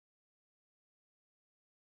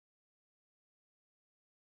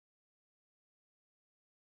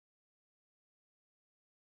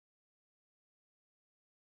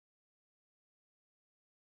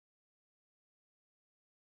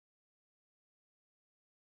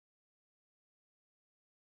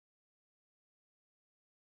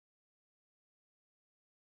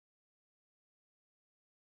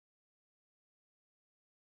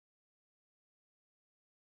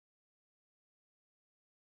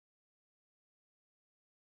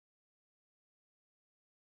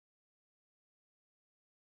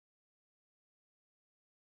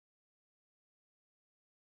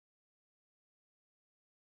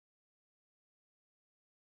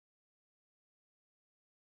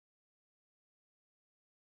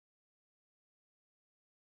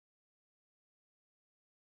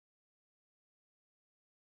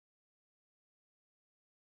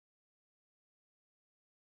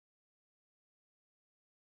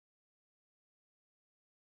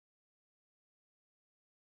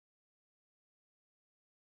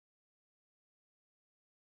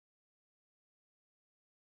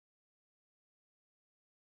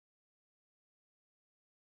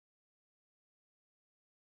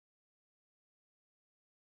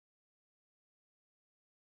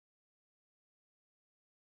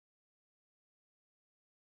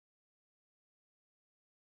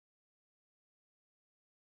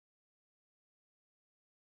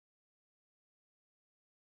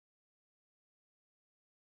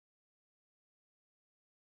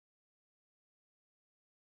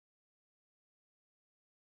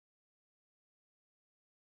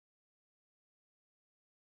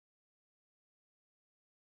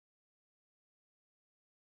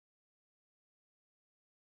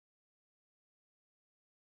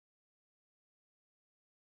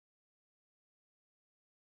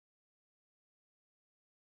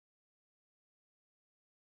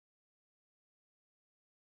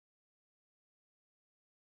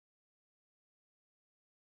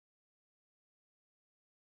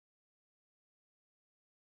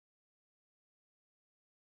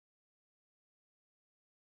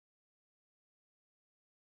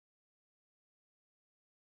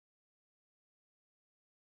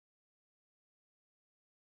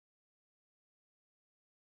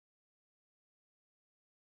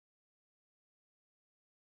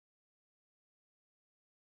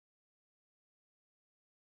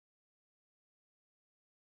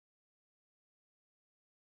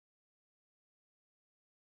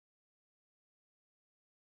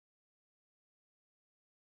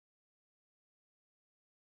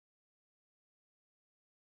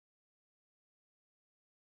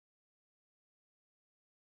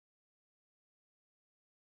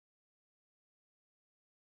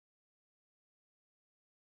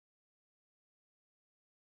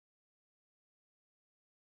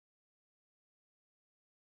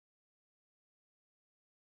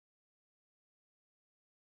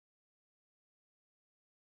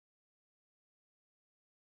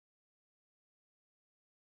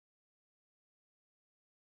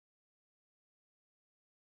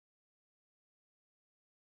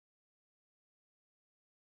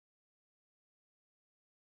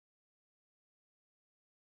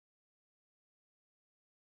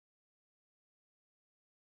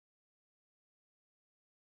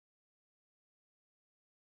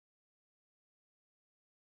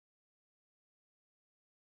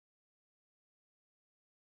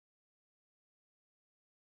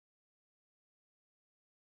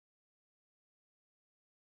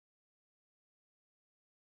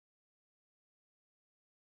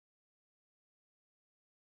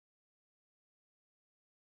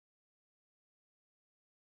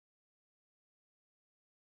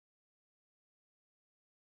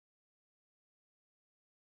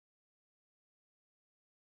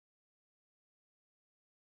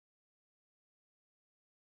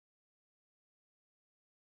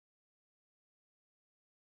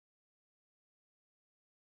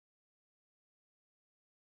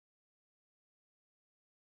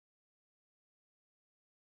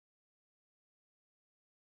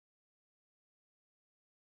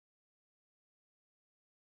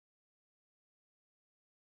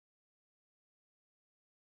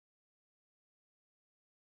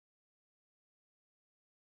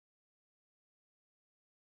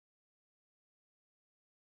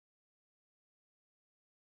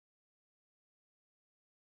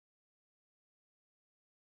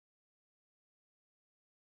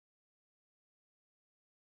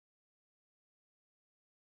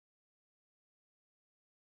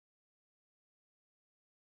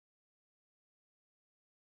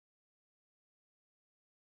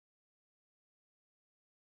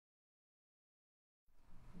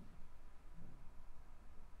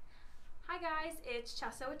guys, it's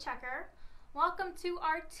Chessa with Checker. Welcome to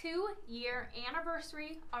our 2-year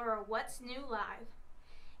anniversary of our What's New Live.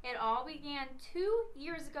 It all began 2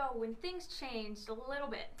 years ago when things changed a little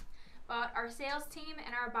bit, but our sales team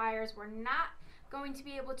and our buyers were not going to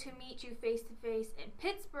be able to meet you face to face in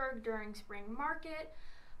Pittsburgh during spring market,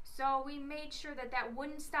 so we made sure that that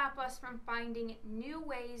wouldn't stop us from finding new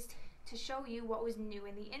ways to show you what was new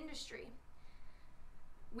in the industry.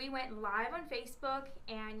 We went live on Facebook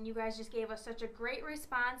and you guys just gave us such a great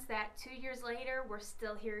response that 2 years later we're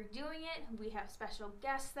still here doing it. We have special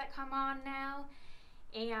guests that come on now,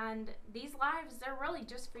 and these lives are really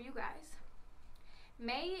just for you guys.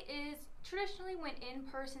 May is traditionally when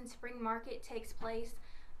in-person spring market takes place,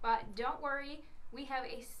 but don't worry, we have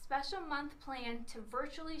a special month planned to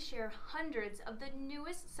virtually share hundreds of the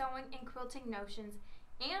newest sewing and quilting notions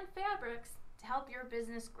and fabrics to help your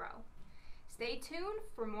business grow. Stay tuned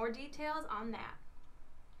for more details on that.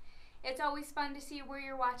 It's always fun to see where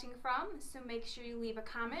you're watching from, so make sure you leave a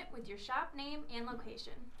comment with your shop name and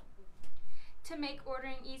location. To make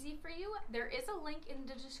ordering easy for you, there is a link in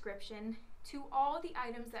the description to all the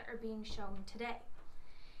items that are being shown today.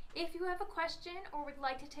 If you have a question or would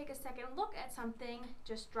like to take a second look at something,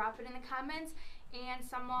 just drop it in the comments and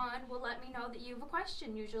someone will let me know that you have a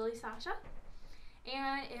question, usually Sasha.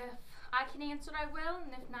 And if I can answer it, I will,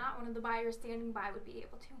 and if not, one of the buyers standing by would be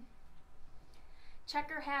able to.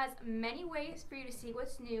 Checker has many ways for you to see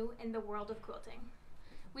what's new in the world of quilting.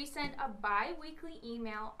 We send a bi-weekly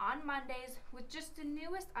email on Mondays with just the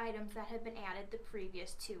newest items that have been added the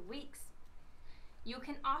previous 2 weeks. You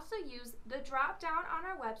can also use the drop down on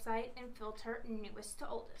our website and filter newest to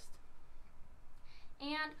oldest.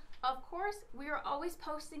 And of course, we are always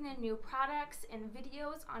posting the new products and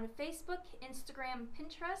videos on Facebook, Instagram,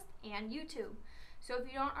 Pinterest, and YouTube. So if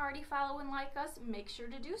you don't already follow and like us, make sure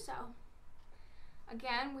to do so.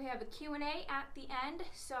 Again, we have a Q&A at the end,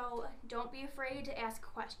 so don't be afraid to ask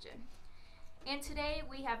a question. And today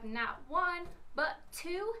we have not one, but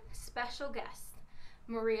 2 special guests.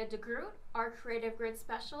 Maria DeGroot, our Creative Grid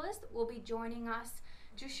Specialist, will be joining us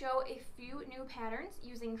to show a few new patterns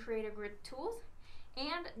using Creative Grid tools.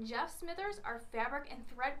 And Jeff Smithers, our fabric and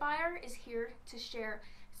thread buyer, is here to share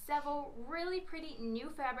several really pretty new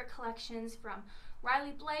fabric collections from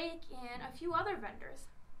Riley Blake and a few other vendors.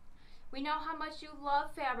 We know how much you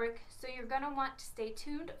love fabric, so you're going to want to stay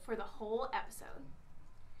tuned for the whole episode.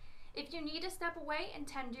 If you need to step away and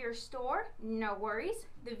tend to your store, no worries.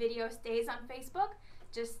 The video stays on Facebook.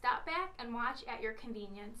 Just stop back and watch at your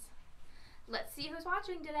convenience. Let's see who's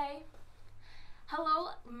watching today. Hello,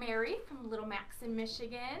 Mary from Little Max in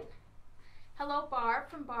Michigan. Hello, Barb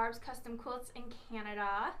from Barb's Custom Quilts in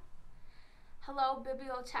Canada. Hello,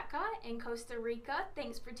 Biblioteca in Costa Rica.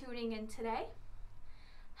 Thanks for tuning in today.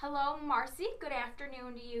 Hello, Marcy. Good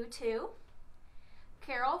afternoon to you too.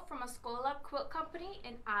 Carol from Escola Quilt Company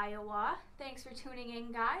in Iowa. Thanks for tuning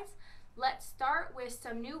in, guys. Let's start with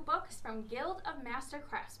some new books from Guild of Master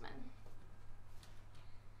Craftsmen.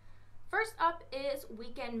 First up is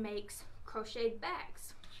Weekend Makes Crocheted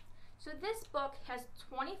Bags. So this book has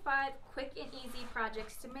 25 quick and easy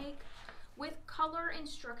projects to make with color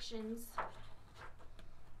instructions.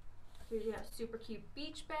 Here's a super cute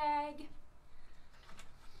beach bag.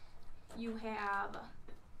 You have,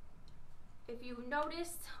 if you've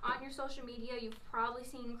noticed on your social media, you've probably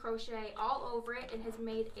seen crochet all over it. It has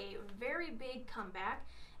made a very big comeback.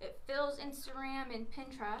 It fills Instagram and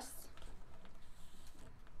Pinterest.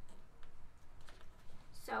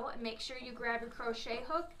 So make sure you grab your crochet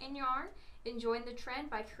hook and yarn and join the trend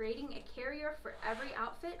by creating a carrier for every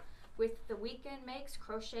outfit with the Weekend Makes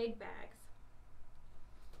Crocheted Bags.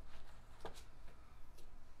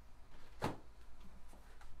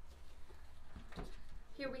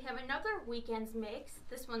 Here we have another Weekends Makes.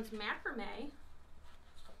 This one's macrame.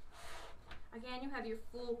 Again, you have your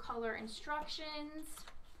full color instructions.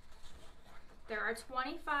 There are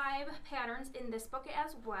 25 patterns in this book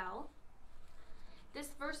as well.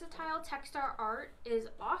 This versatile textile art is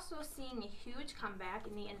also seeing a huge comeback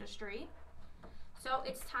in the industry. So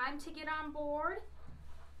it's time to get on board.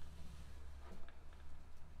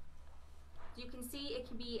 You can see it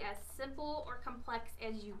can be as simple or complex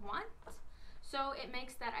as you want. So it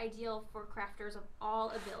makes that ideal for crafters of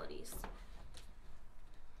all abilities.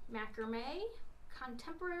 Macrame,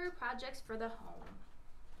 contemporary projects for the home.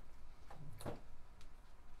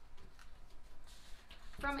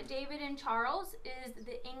 From David and Charles is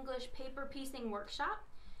the English Paper Piecing Workshop.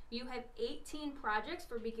 You have 18 projects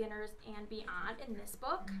for beginners and beyond in this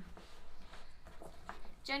book.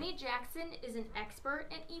 Jenny Jackson is an expert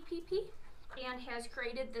in EPP and has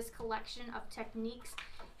created this collection of techniques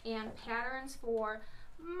and patterns for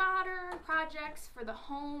modern projects for the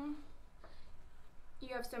home.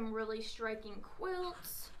 You have some really striking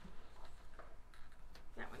quilts.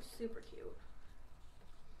 That one's super cute.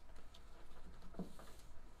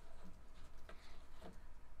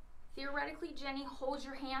 Theoretically, Jenny holds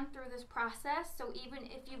your hand through this process, so even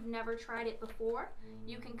if you've never tried it before,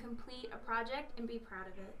 you can complete a project and be proud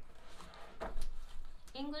of it.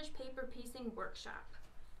 English paper piecing workshop.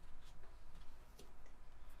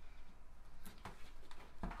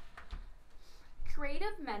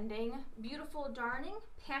 Creative mending, beautiful darning,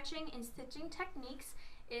 patching, and stitching techniques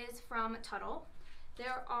is from Tuttle.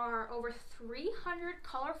 There are over 300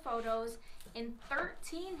 color photos and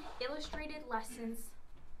 13 illustrated lessons.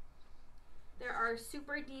 There are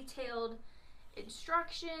super detailed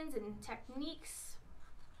instructions and techniques.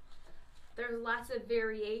 There's lots of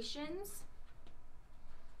variations.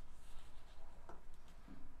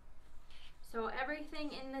 So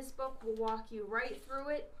everything in this book will walk you right through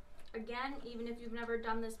it. Again, even if you've never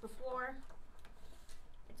done this before,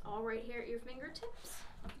 it's all right here at your fingertips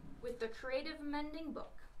with the Creative Mending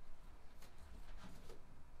book.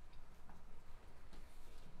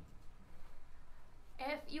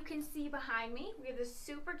 If you can see behind me, we have this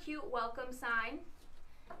super cute welcome sign.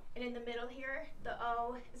 And in the middle here, the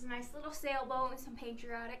O is a nice little sailboat with some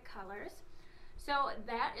patriotic colors. So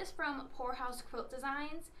that is from Poorhouse Quilt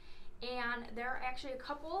Designs. And there are actually a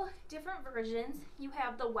couple different versions. You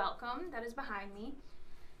have the welcome that is behind me.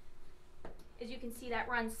 As you can see, that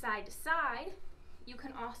runs side to side. You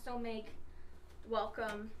can also make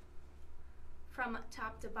welcome from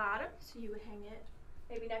top to bottom. So you would hang it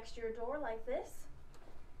maybe next to your door like this.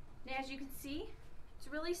 And as you can see, it's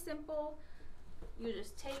really simple. You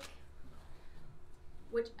just take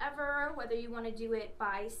whichever, whether you want to do it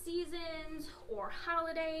by seasons or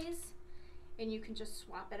holidays, and you can just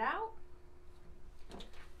swap it out.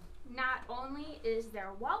 Not only is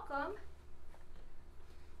there welcome,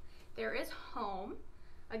 there is home.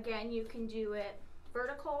 Again, you can do it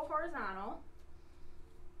vertical, horizontal.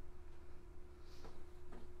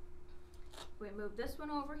 We move this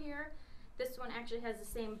one over here. This one actually has the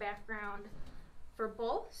same background for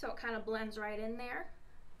both, so it kind of blends right in there.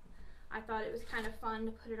 I thought it was kind of fun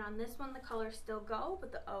to put it on this one. The colors still go,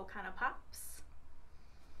 but the O kind of pops.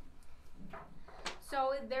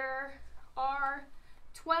 So there are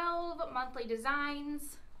 12 monthly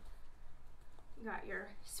designs. You got your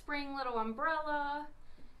spring little umbrella,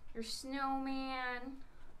 your snowman,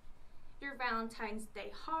 your Valentine's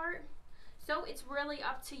Day heart. So it's really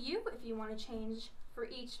up to you if you want to change for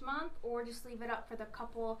each month or just leave it up for the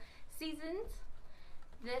couple seasons.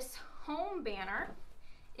 This home banner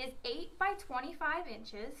is 8 by 25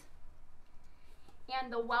 inches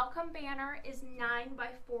and the welcome banner is 9 by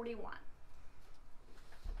 41.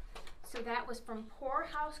 So that was from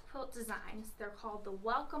Poorhouse Quilt Designs. They're called the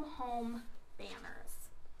Welcome Home Banners.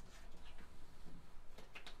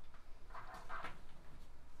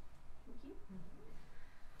 Thank you.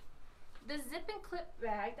 The zip and clip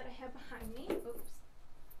bag that I have behind me,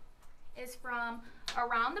 is from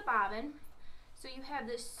Around the Bobbin. So you have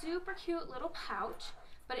this super cute little pouch,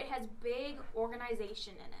 but it has big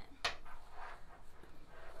organization in it.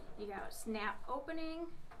 You got a snap opening.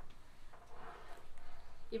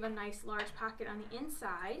 You have a nice large pocket on the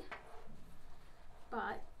inside,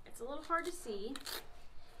 but it's a little hard to see.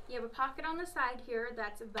 You have a pocket on the side here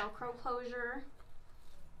that's a Velcro closure.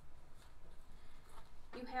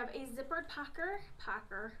 You have a zippered pocket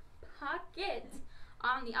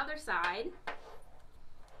on the other side.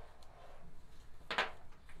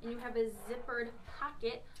 And you have a zippered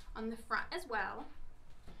pocket on the front as well.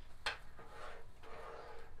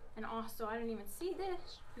 And also, I didn't even see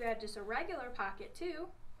this, you have just a regular pocket too.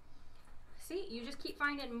 See, you just keep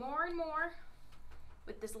finding more and more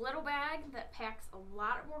with this little bag that packs a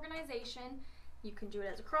lot of organization. You can do it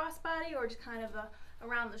as a crossbody or just kind of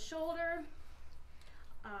around the shoulder.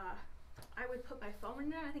 I would put my phone in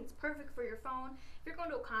there. I think it's perfect for your phone. If you're going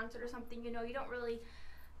to a concert or something, you know, you don't really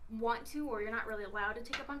want to, or you're not really allowed to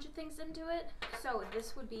take a bunch of things into it. So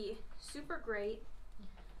this would be super great.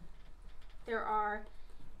 There are,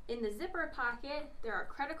 in the zipper pocket, there are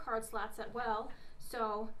credit card slots as well.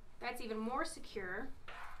 So that's even more secure.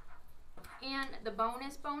 And the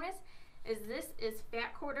bonus is this is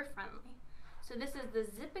fat quarter friendly. So this is the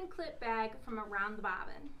zip and clip bag from Around the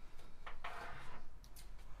Bobbin.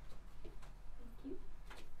 Thank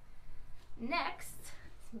you. Next,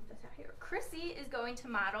 let's move this out here. Chrissy is going to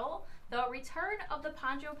model the Return of the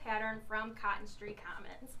Poncho pattern from Cotton Street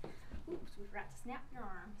Commons. Oops, we forgot to snap your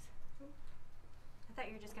arms. I thought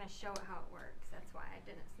you were just going to show it how it works. That's why I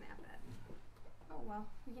didn't snap it. Oh well,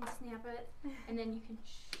 we can snap it and then you can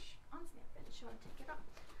unsnap it and show how to take it off.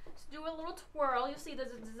 So do a little twirl. You'll see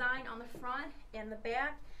there's a design on the front and the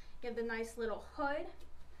back. You have the nice little hood.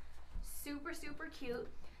 Super, super cute.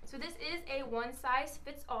 So this is a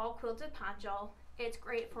one-size-fits-all quilted poncho. It's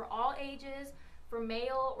great for all ages, for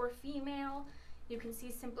male or female. You can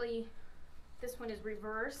see simply this one is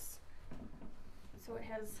reverse. So it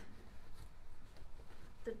has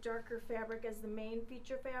the darker fabric as the main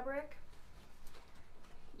feature fabric.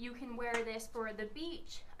 You can wear this for the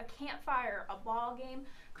beach, a campfire, a ball game.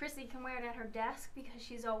 Chrissy can wear it at her desk because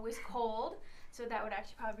she's always cold. So that would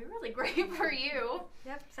actually probably be really great for you.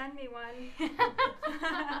 Yep, send me one.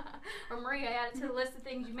 Or Maria, add it to the list of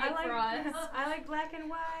things you make for us. I like black and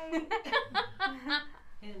white.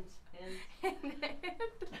 Hint. The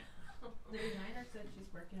designer said she's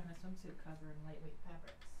working on a swimsuit cover in lightweight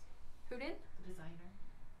fabrics. Who did? The designer.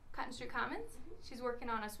 Cotton Street Commons. She's working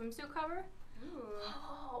on a swimsuit cover. Ooh.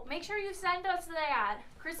 Oh, make sure you send us that.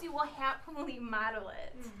 Chrissy will happily model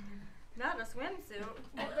it. Not a swimsuit.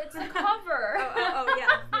 Well, it's a cover. Oh,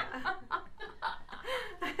 yeah.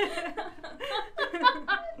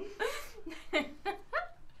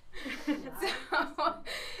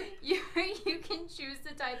 So you can choose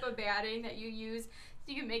the type of batting that you use.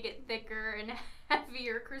 So you can make it thicker and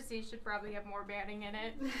heavier. Chrissy should probably have more batting in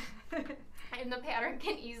it. And the pattern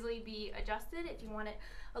can easily be adjusted if you want it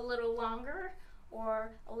a little longer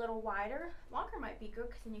or a little wider. Longer might be good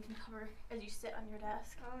because then you can cover as you sit on your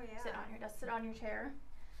desk. Oh, yeah. Sit on your desk, sit on your chair.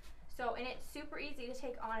 So, and it's super easy to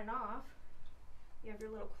take on and off. You have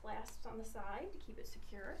your little clasps on the side to keep it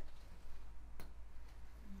secure.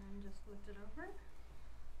 And then just lift it over.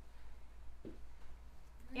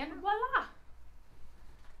 And voila!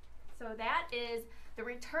 So that is the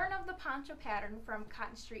return of the poncho pattern from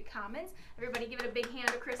Cotton Street Commons. Everybody give it a big hand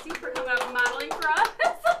to Chrissy for coming out and modeling for us.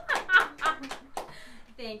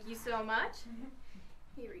 Thank you so much.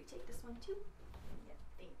 Here, you take this one too. Yeah,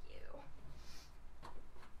 thank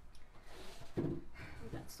you.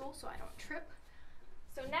 Move that stool so I don't trip.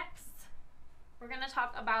 So next, we're going to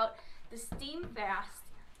talk about the Steam Fast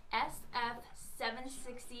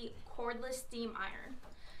SF760 cordless steam iron.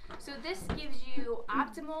 So this gives you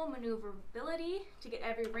optimal maneuverability to get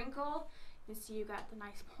every wrinkle. You can see you got the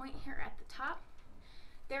nice point here at the top.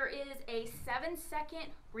 There is a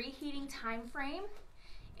 7-second reheating time frame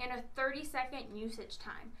and a 30-second usage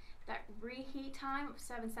time. That reheat time of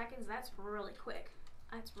 7 seconds, that's really quick.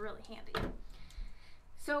 That's really handy.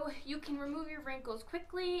 So you can remove your wrinkles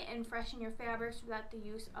quickly and freshen your fabrics without the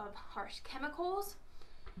use of harsh chemicals.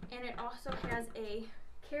 And it also has a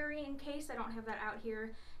carrying case. I don't have that out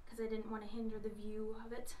here because I didn't want to hinder the view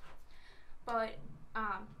of it. But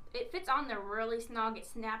it fits on there really snug. It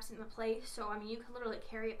snaps into place. So, I mean, you can literally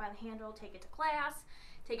carry it by the handle, take it to class,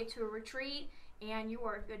 take it to a retreat, and you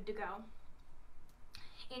are good to go.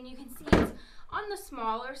 And you can see it's on the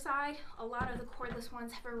smaller side. A lot of the cordless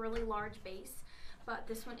ones have a really large base, but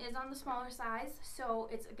this one is on the smaller size. So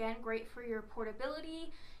it's, again, great for your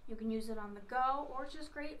portability. You can use it on the go, or it's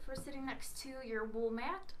just great for sitting next to your wool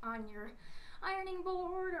mat on your ironing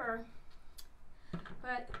board.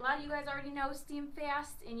 But a lot of you guys already know Steam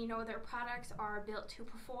Fast, and you know their products are built to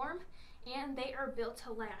perform, and they are built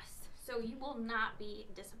to last. So you will not be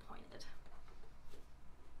disappointed.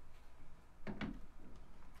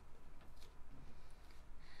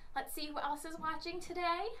 Let's see who else is watching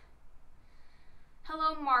today.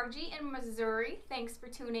 Hello, Margie in Missouri. Thanks for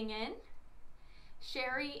tuning in.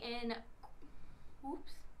 Sherry in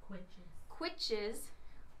Quitches.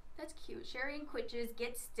 That's cute. Sherry in Quitches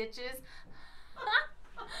get stitches.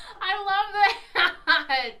 I love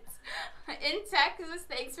that. In Texas,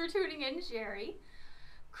 thanks for tuning in, Sherry.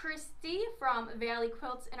 Christy from Valley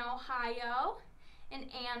Quilts in Ohio. And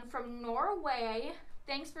Anne from Norway.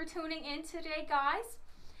 Thanks for tuning in today, guys.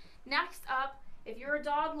 Next up, if you're a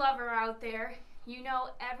dog lover out there, you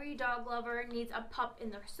know every dog lover needs a pup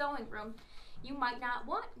in their sewing room. You might not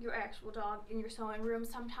want your actual dog in your sewing room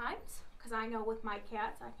sometimes, because I know with my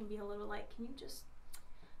cats, I can be a little like, can you just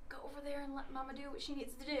go over there and let Mama do what she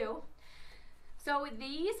needs to do? So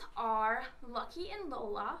these are Lucky and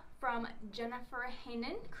Lola from Jennifer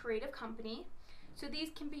Hanen Creative Company. So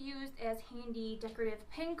these can be used as handy decorative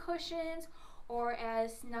pin cushions or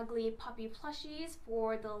as snuggly puppy plushies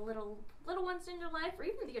for the little ones in your life, or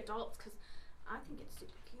even the adults, because I think it's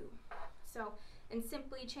super cute. So, and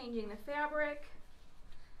simply changing the fabric,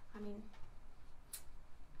 I mean,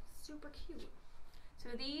 super cute. So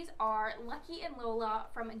these are Lucky and Lola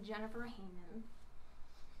from Jennifer Hanen.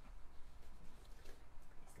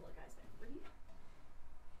 These little guys that breathe.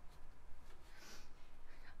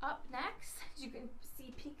 Up next, as you can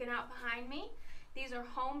see peeking out behind me, these are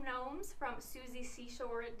Home Gnomes from Susie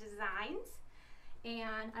Seashore Designs.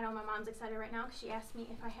 And I know my mom's excited right now because she asked me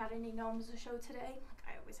if I had any gnomes to show today. Like,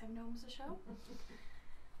 I always have gnomes to show.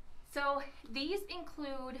 So these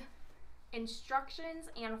include instructions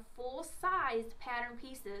and full-sized pattern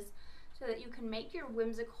pieces so that you can make your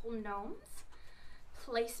whimsical gnomes,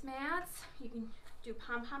 placemats, you can do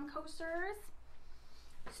pom-pom coasters.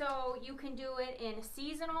 So you can do it in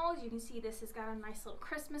seasonals. You can see this has got a nice little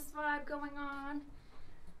Christmas vibe going on.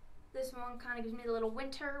 This one kind of gives me a little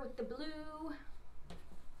winter with the blue.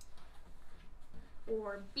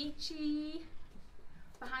 Or beachy.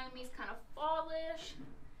 Behind me is kind of fallish.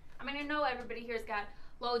 I mean, I know everybody here's got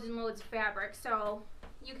loads and loads of fabric, so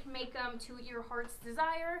you can make them to your heart's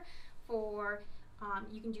desire. For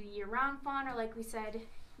you can do year-round fun, or like we said,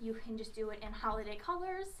 you can just do it in holiday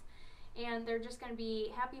colors, and they're just going to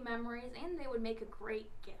be happy memories, and they would make a great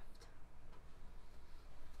gift.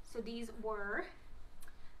 So these were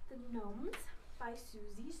the gnomes by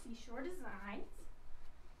Susie Seashore Designs.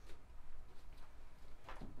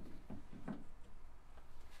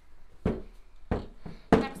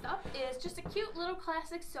 Next up is just a cute little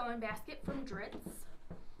classic sewing basket from Dritz.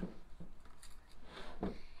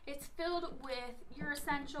 It's filled with your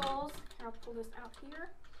essentials. Here, I'll pull this out here.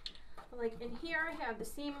 Like in here, I have the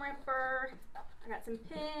seam ripper. I got some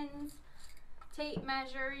pins, tape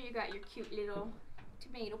measure. You got your cute little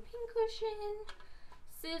tomato pincushion,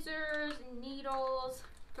 scissors, needles,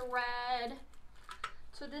 thread.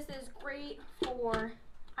 So this is great for,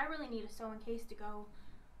 I really need a sewing case to go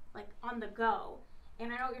like on the go.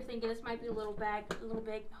 And I know what you're thinking, this might be a little big.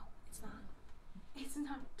 No, it's not. It's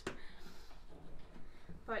not.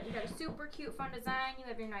 But you got a super cute fun design. You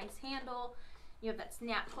have your nice handle. You have that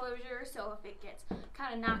snap closure, so if it gets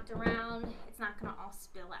kind of knocked around, it's not going to all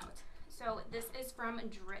spill out. So this is from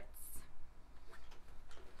Dritz.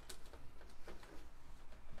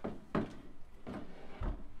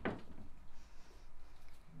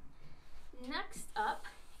 Next up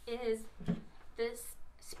is this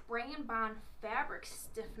spray and bond fabric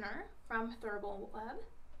stiffener from Thurble Web.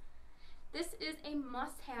 This is a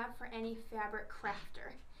must-have for any fabric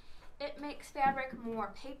crafter. It makes fabric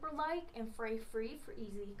more paper-like and fray-free for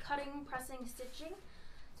easy cutting, pressing, stitching.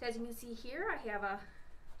 So as you can see here, I have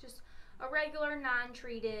just a regular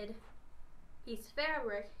non-treated piece of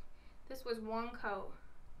fabric. This was one coat.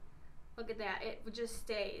 Look at that, it just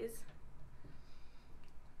stays.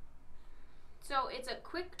 So it's a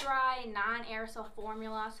quick dry, non-aerosol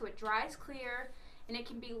formula, so it dries clear and it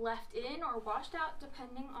can be left in or washed out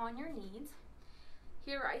depending on your needs.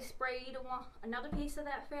 Here I sprayed another piece of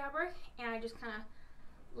that fabric and I just kind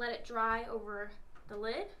of let it dry over the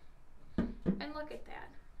lid. And look at that.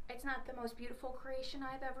 It's not the most beautiful creation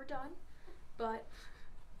I've ever done, but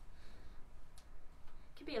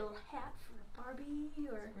it could be a little hat for a Barbie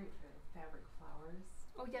or... It's great for the fabric flowers.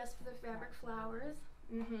 Oh yes, for the fabric flowers.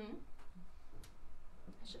 Mm-hmm.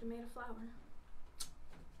 I should have made a flower.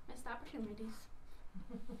 Missed opportunities.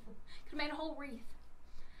 Could have made a whole wreath.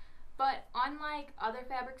 But unlike other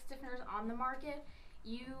fabric stiffeners on the market,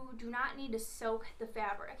 you do not need to soak the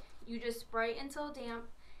fabric. You just spray until damp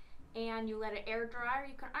and you let it air dry, or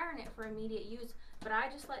you can iron it for immediate use. But I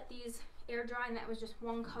just let these air dry, and that was just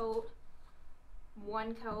one coat.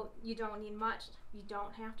 One coat. You don't need much. You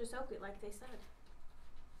don't have to soak it like they said.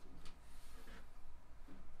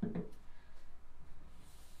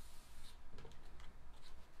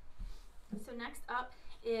 So next up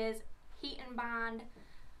is Heat and Bond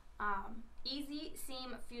Easy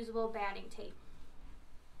Seam Fusible Batting Tape.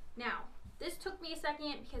 Now, this took me a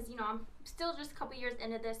second because, you know, I'm still just a couple years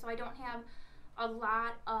into this, so I don't have a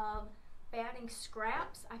lot of batting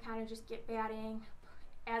scraps. I kind of just get batting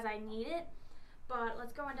as I need it. But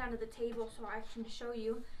let's go on down to the table so I can show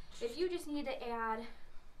you. If you just need to add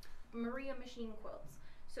Maria machine quilts.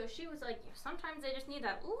 So she was like, sometimes they just need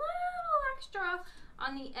that little extra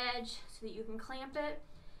on the edge so that you can clamp it.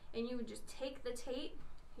 And you would just take the tape,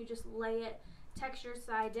 you just lay it texture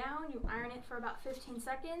side down, you iron it for about 15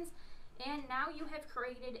 seconds, and now you have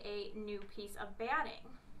created a new piece of batting.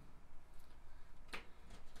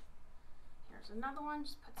 Here's another one,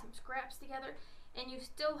 just put some scraps together, and you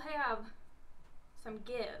still have some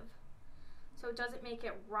give. So it doesn't make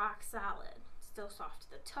it rock solid. It's still soft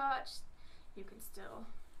to the touch. You can still,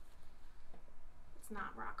 it's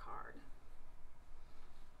not rock hard.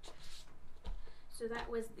 So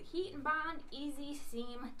that was the Heat and Bond Easy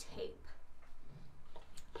Seam Tape.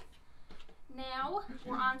 Now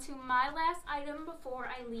we're on to my last item before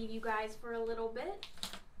I leave you guys for a little bit.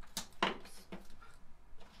 Oops.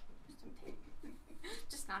 Some tape.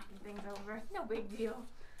 Just knocking things over. No big deal.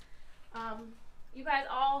 You guys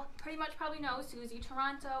all pretty much probably know Susie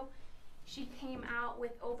Toronto. She came out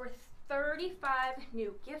with over 35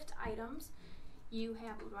 new gift items. You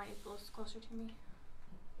have, do I need to closer to me to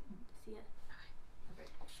see it? Okay.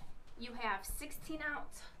 You have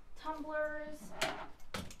 16-ounce tumblers.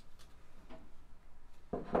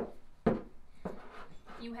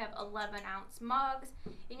 You have 11-ounce mugs.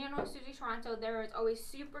 And you know, Susie Toronto, there is always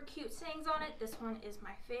super cute sayings on it. This one is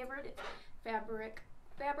my favorite. It's fabric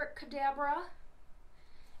cadabra.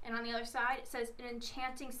 And on the other side, it says, an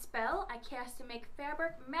enchanting spell I cast to make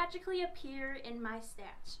fabric magically appear in my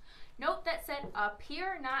stash. Note that said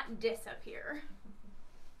appear, not disappear.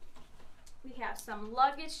 We have some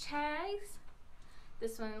luggage tags.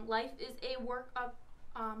 This one, life is a work of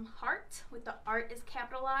heart, with the art is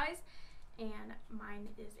capitalized, and mine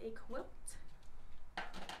is a quilt.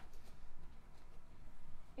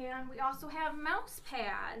 And we also have mouse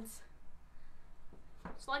pads.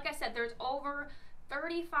 So like I said, there's over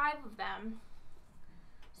 35 of them.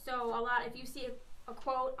 So a lot, if you see a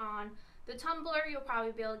quote on the tumbler, you'll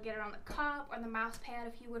probably be able to get it on the cup or the mouse pad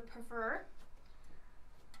if you would prefer.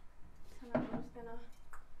 So now I'm just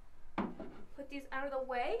gonna put these out of the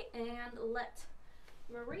way and let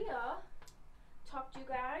Maria talk to you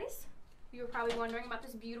guys. You were probably wondering about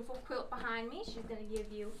this beautiful quilt behind me. She's gonna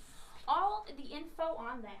give you all the info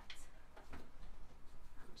on that.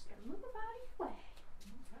 I'm just gonna move it out of your way.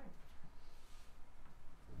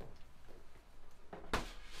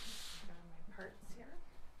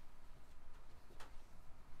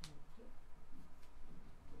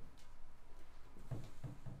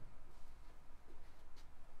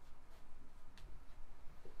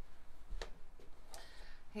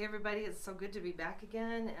 Hey everybody, it's so good to be back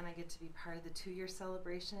again, and I get to be part of the 2-year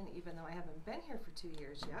celebration even though I haven't been here for 2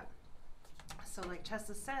 years yet. So like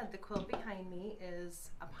Chessa said, the quilt behind me is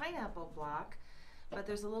a pineapple block, but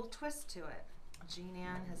there's a little twist to it. Jean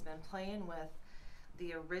Ann has been playing with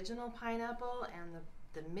the original pineapple and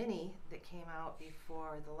the mini that came out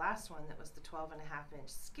before the last one that was the 12.5-inch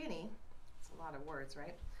skinny. It's a lot of words,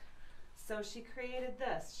 right? So she created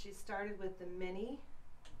this. She started with the mini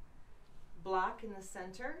block in the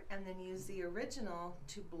center and then use the original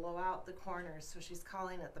to blow out the corners. So she's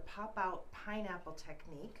calling it the pop out pineapple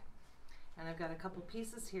technique. And I've got a couple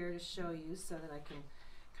pieces here to show you so that I can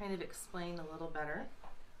kind of explain a little better.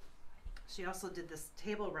 She also did this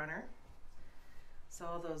table runner. So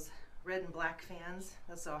all those red and black fans,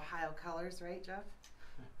 that's the Ohio colors, right, Jeff?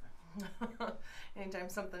 Anytime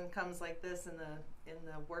something comes like this in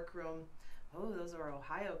the workroom, oh, those are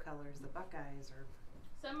Ohio colors, the Buckeyes, or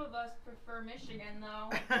Some of us prefer Michigan,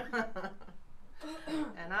 though.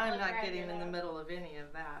 And I'm not getting in the middle of any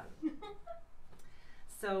of that.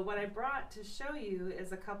 So what I brought to show you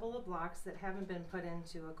is a couple of blocks that haven't been put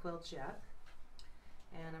into a quilt yet.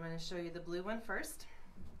 And I'm going to show you the blue one first.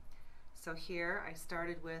 So here I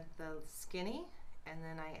started with the skinny, and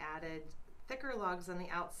then I added thicker logs on the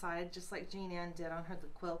outside, just like Jean Ann did on the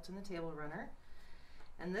quilt and the table runner.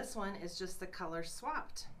 And this one is just the color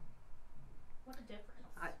swapped. What a difference.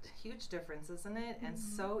 Huge difference, isn't it? And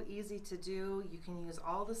so easy to do. You can use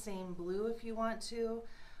all the same blue if you want to,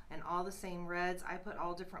 and all the same reds. I put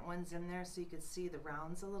all different ones in there so you could see the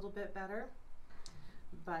rounds a little bit better.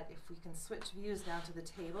 But if we can switch views down to the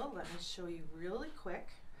table, let me show you really quick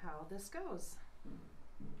how this goes.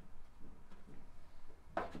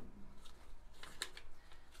 So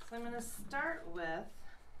I'm going to start with,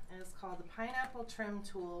 and it's called the Pineapple Trim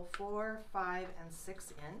Tool 4, 5, and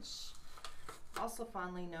 6 inch. Also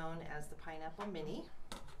fondly known as the Pineapple Mini.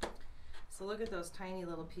 So look at those tiny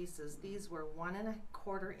little pieces. These were 1¼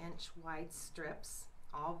 inch wide strips,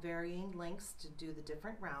 all varying lengths to do the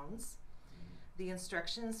different rounds. The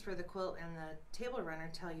instructions for the quilt and the table runner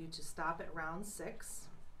tell you to stop at round 6.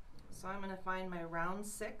 So I'm going to find my round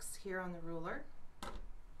 6 here on the ruler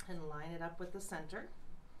and line it up with the center.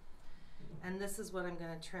 And this is what I'm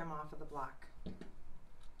going to trim off of the block.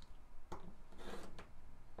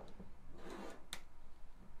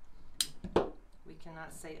 We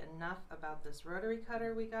cannot say enough about this rotary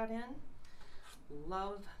cutter we got in.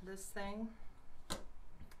 Love this thing.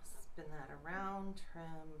 Spin that around, trim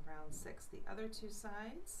round 6 the other 2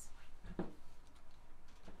 sides.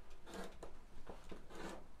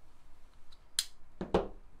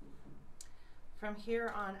 From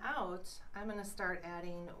here on out, I'm going to start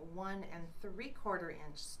adding 1¾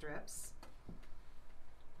 inch strips.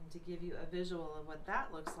 And to give you a visual of what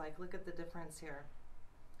that looks like, look at the difference here.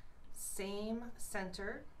 Same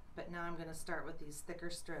center, but now I'm going to start with these thicker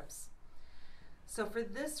strips. So for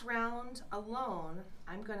this round alone,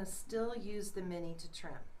 I'm going to still use the mini to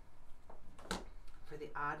trim. For the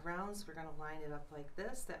odd rounds, we're going to line it up like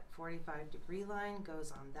this. That 45-degree line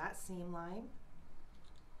goes on that seam line.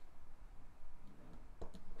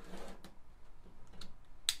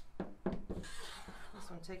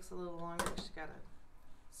 takes a little longer because you gotta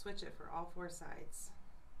switch it for all 4 sides.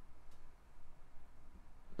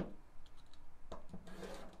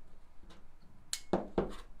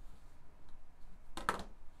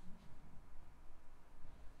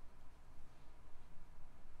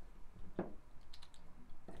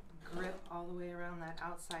 Grip all the way around that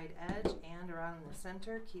outside edge and around in the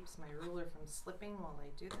center keeps my ruler from slipping while I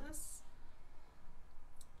do this.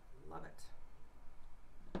 Love it.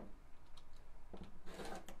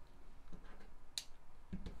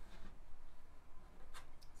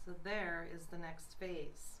 So there is the next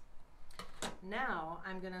phase. Now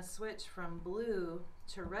I'm going to switch from blue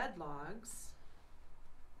to red logs.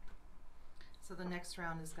 So the next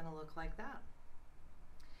round is going to look like that.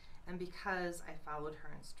 And because I followed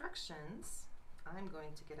her instructions, I'm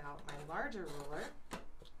going to get out my larger ruler.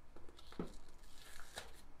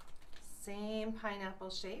 Same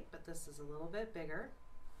pineapple shape, but this is a little bit bigger.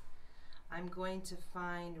 I'm going to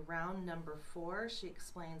find round number 4. She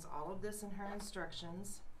explains all of this in her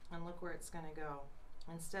instructions, and look where it's going to go.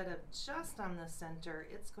 Instead of just on the center,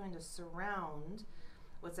 it's going to surround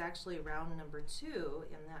what's actually round number 2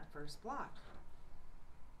 in that first block.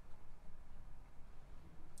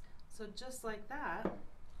 So just like that,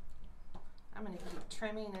 I'm going to keep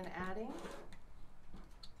trimming and adding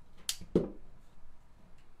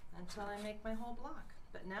until I make my whole block.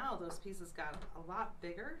 But now those pieces got a lot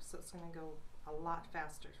bigger, so it's going to go a lot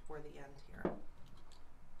faster for the end here.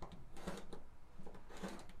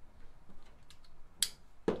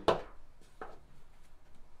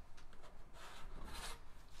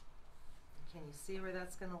 Can you see where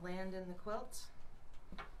that's going to land in the quilt?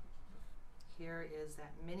 Here is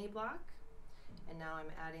that mini block, and now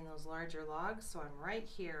I'm adding those larger logs, so I'm right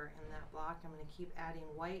here in that block. I'm going to keep adding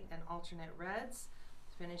white and alternate reds,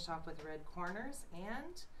 finish off with red corners,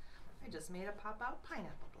 and I just made a pop-out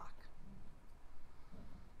pineapple block.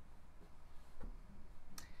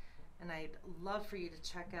 And I'd love for you to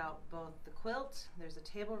check out both the quilt, there's a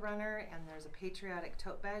table runner, and there's a patriotic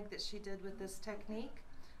tote bag that she did with this technique.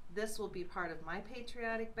 This will be part of my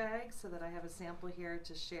patriotic bag so that I have a sample here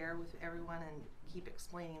to share with everyone and keep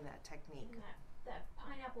explaining that technique. And that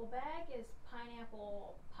pineapple bag is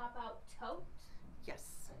pineapple pop-out tote.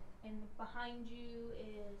 Yes. And behind you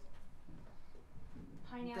is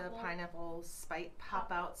pineapple. The pineapple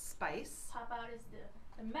pop-out spice. Pop-out is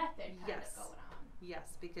the method kind Yes. of going on.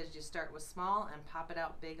 Yes, because you start with small and pop it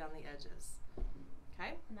out big on the edges.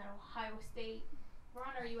 Okay? And that Ohio State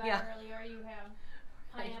runner you had Yeah. earlier, you have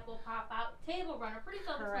pineapple pop-out table runner. Pretty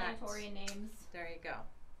self-explanatory in names. There you go.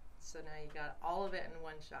 So now you got all of it in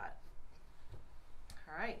one shot.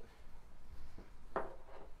 All right.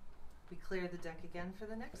 We clear the deck again for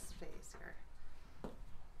the next phase here.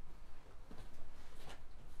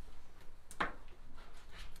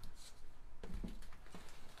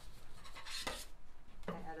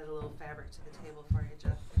 I added a little fabric to the table for you,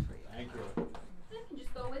 Jeff. Before you Thank you. This can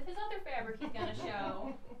just go with his other fabric he's gonna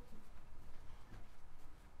show.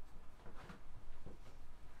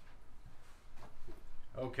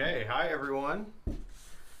 Okay, hi everyone.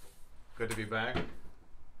 Good to be back.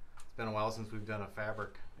 It's been a while since we've done a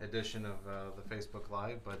fabric edition of the Facebook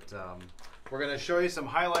Live, but we're going to show you some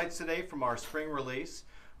highlights today from our spring release.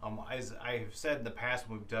 As I've said in the past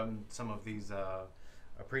when we've done some of these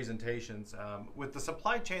presentations, with the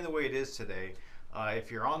supply chain the way it is today,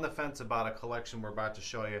 if you're on the fence about a collection we're about to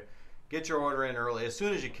show you, get your order in early as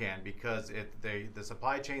soon as you can, because the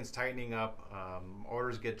supply chain's tightening up.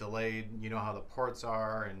 Orders get delayed. You know how the ports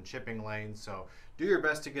are and shipping lanes, so do your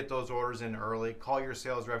best to get those orders in early. Call your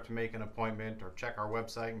sales rep to make an appointment, or check our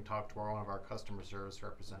website and talk to one of our customer service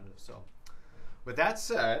representatives. So with that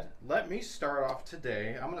said, let me start off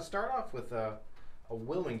today. I'm going to start off with a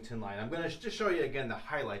Wilmington line. I'm going to just show you again the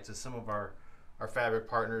highlights of some of our fabric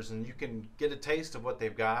partners, and you can get a taste of what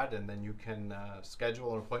they've got, and then you can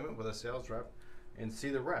schedule an appointment with a sales rep and see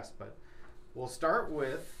the rest. But we'll start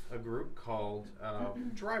with a group called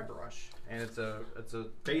Dry Brush, and it's a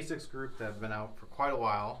basics group that's been out for quite a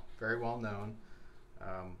while, very well known.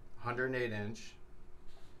 108 inch.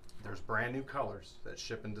 There's brand new colors that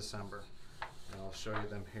ship in December, and I'll show you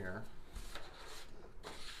them here.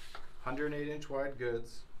 108 inch wide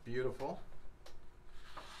goods, beautiful.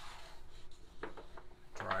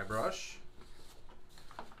 Dry brush,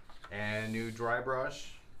 and new dry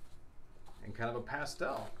brush, and kind of a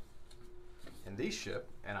pastel. And these ship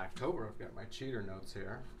in October. I've got my cheater notes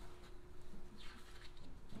here.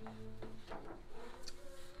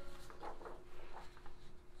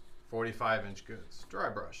 .45 inch goods, dry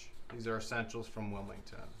brush. These are essentials from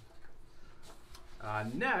Wilmington.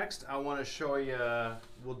 Next, I want to show you,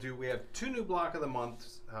 we have 2 new block of the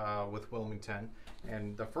months with Wilmington.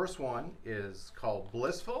 And the first one is called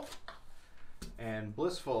Blissful. And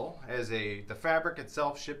Blissful the fabric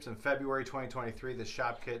itself ships in February 2023. The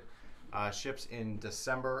shop kit ships in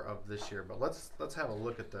December of this year. But let's have a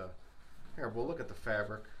look at we'll look at the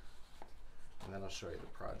fabric, and then I'll show you the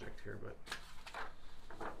project here. But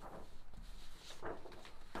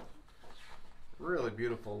really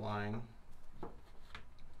beautiful line.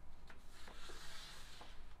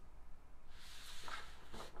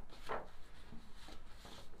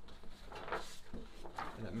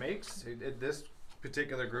 And it makes this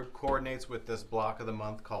particular group coordinates with this block of the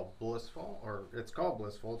month called Blissful, or it's called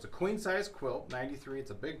Blissful. It's a queen size quilt, 93.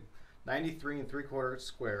 It's a big 93 3/4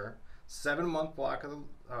 square, 7-month block of the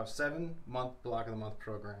 7-month block of the month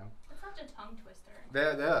program. That's such a tongue twister.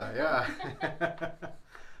 Yeah.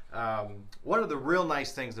 One of the real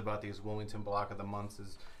nice things about these Wilmington block of the months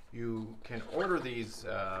is you can order these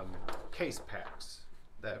case packs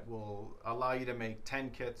that will allow you to make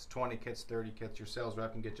 10 kits, 20 kits, 30 kits. Your sales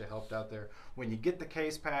rep can get you helped out there. When you get the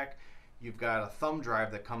case pack, you've got a thumb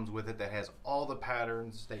drive that comes with it that has all the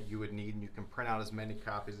patterns that you would need, and you can print out as many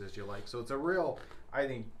copies as you like. So it's a real, I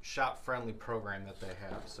think, shop-friendly program that they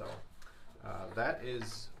have. So that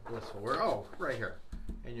is Blissful. Right here.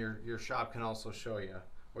 And your shop can also show you,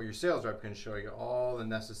 or your sales rep can show you all the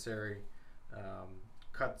necessary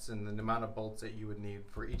cuts and the amount of bolts that you would need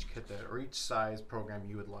for each kit or each size program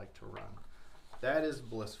you would like to run. That is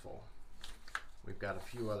Blissful. We've got a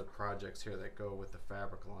few other projects here that go with the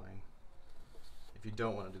fabric line. If you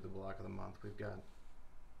don't want to do the block of the month, we've got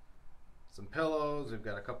some pillows. We've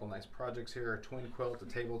got a couple nice projects here, a twin quilt, a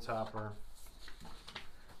table topper.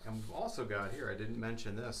 And we've also got here, I didn't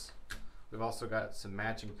mention this, we've also got some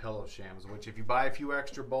matching pillow shams, which if you buy a few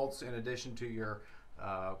extra bolts in addition to your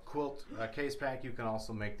quilt case pack, you can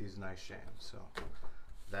also make these nice shams. So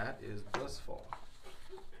that is Blissful.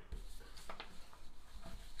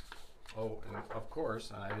 Oh, and of course,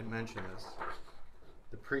 and I didn't mention this,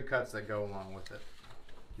 the pre-cuts that go along with it.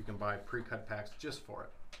 You can buy pre-cut packs just for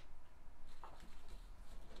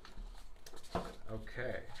it.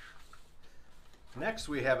 Okay. Next,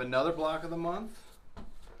 we have another block of the month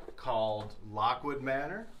called Lockwood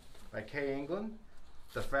Manor by Kay England.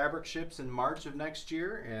 The fabric ships in March of next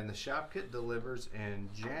year, and the shop kit delivers in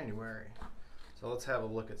January. So let's have a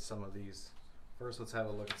look at some of these. First, let's have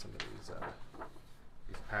a look at some of these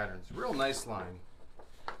patterns. Real nice line.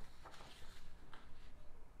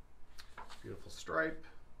 Beautiful stripe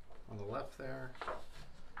on the left there.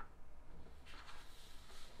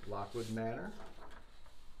 Lockwood Manor.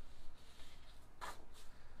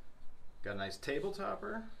 Got a nice table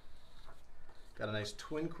topper. Got a nice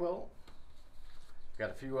twin quilt. Got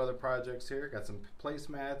a few other projects here. Got some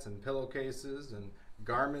placemats and pillowcases and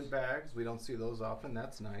garment bags. We don't see those often.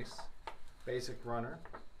 That's nice. Basic runner.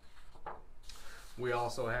 We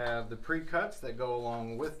also have the pre-cuts that go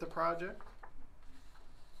along with the project.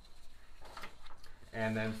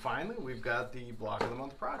 And then finally, we've got the block of the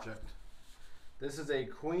month project. This is a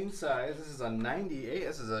queen size. This is a 98.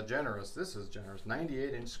 This is generous.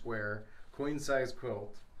 98-inch square queen size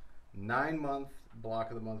quilt. 9-month block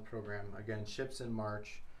of the month program. Again, ships in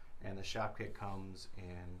March, and the shop kit comes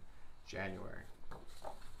in January.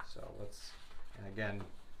 So and again,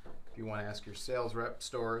 if you want to ask your sales rep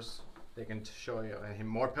stores, they can show you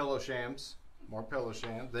more pillow shams.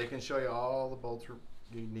 They can show you all the bolts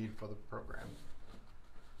you need for the program.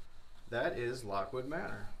 That is Lockwood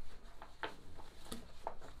Manor.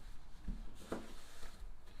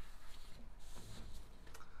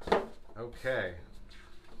 Okay.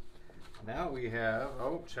 Now we have,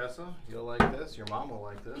 Chessa, you'll like this. Your mom will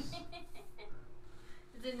like this.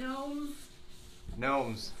 Is it gnomes?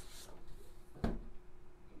 Gnomes.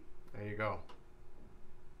 There you go.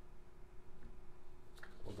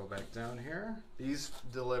 We'll go back down here. These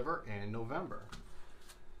deliver in November.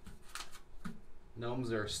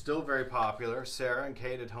 Gnomes are still very popular. Sarah and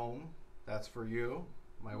Kate at home, that's for you.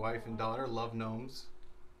 My wife and daughter love gnomes.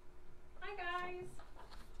 Hi guys.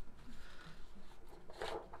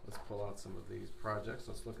 Let's pull out some of these projects.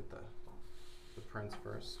 Let's look at the prints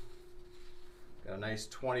first. Got a nice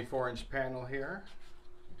 24-inch panel here.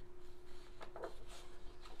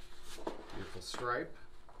 Beautiful stripe.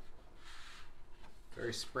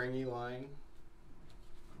 Very springy line.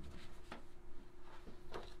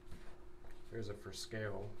 There's a for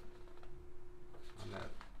scale on that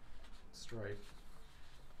stripe.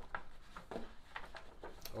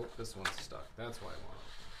 Oh, this one's stuck. That's why I want it.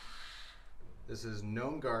 This is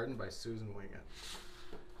Gnome Garden by Susan Wingett.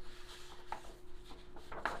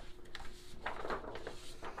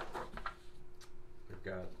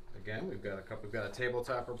 We've got a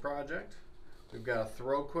tabletopper project. We've got a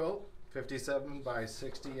throw quilt, 57 by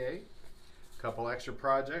 68. A couple extra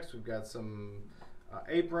projects. We've got some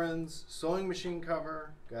aprons, sewing machine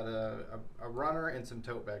cover, got a runner, and some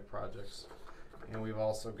tote bag projects. And we've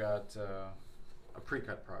also got a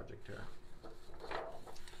pre-cut project here.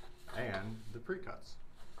 And the pre-cuts.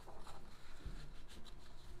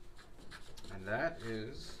 And that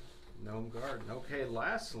is Gnome Garden. Okay,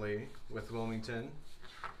 lastly, with Wilmington,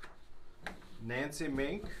 Nancy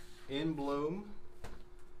Mink, In Bloom,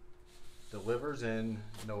 delivers in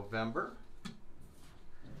November.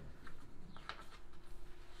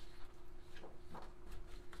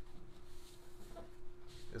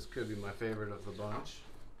 This could be my favorite of the bunch.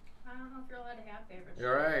 I don't know if you're allowed to have favorites.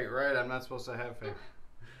 You're right. I'm not supposed to have favorite.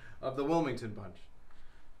 Of the Wilmington bunch.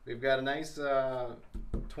 We've got a nice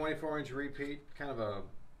 24-inch repeat, kind of a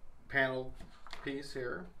panel piece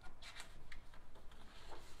here.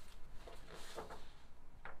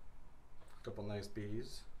 A couple nice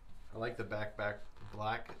bees. I like the black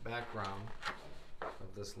background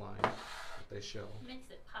of this line that they show. Makes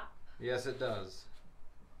it pop. Yes, it does.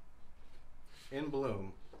 In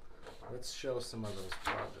Bloom. Let's show some of those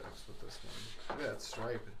projects with this one. Look at that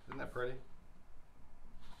stripe. Isn't that pretty?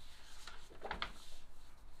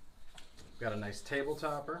 We've got a nice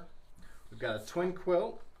tabletopper. We've got a twin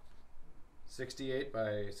quilt, 68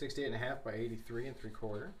 and a half by 83 and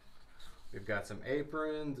 3/4. We've got some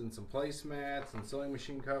aprons and some placemats and sewing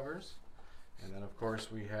machine covers. And then of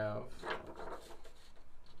course we have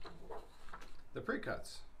the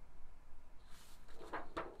pre-cuts.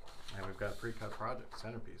 And we've got pre-cut project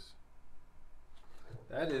centerpiece.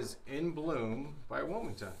 That is In Bloom by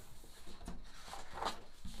Wilmington.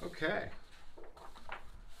 Okay.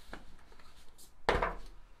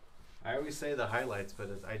 I always say the highlights, but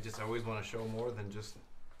I just always want to show more than just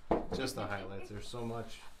the highlights. There's so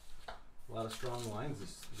much, a lot of strong lines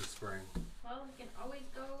this spring. Well, you can always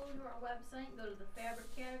go to our website, go to the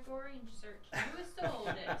fabric category, and search newest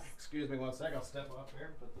oldest. Excuse me one sec. I'll step off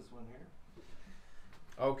here. Put this one here.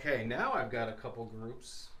 Okay, now I've got a couple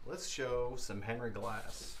groups. Let's show some Henry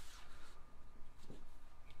Glass.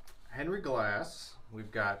 Henry Glass,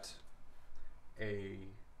 we've got a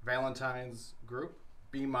Valentine's group.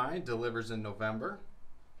 Be Mine delivers in November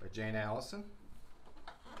by Jane Allison.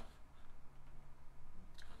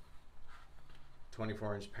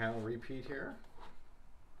 24-inch panel repeat here.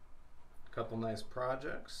 A couple nice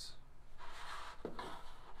projects.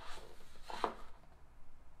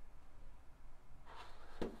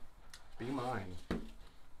 Be Mine.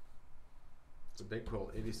 It's a big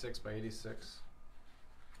quilt, 86 by 86.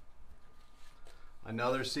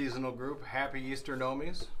 Another seasonal group, Happy Easter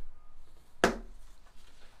Nomies.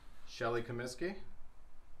 Shelly Comiskey.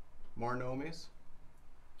 More Nomies.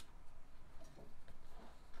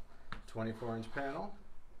 24-inch panel.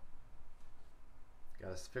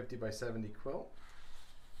 Got a 50 by 70 quilt.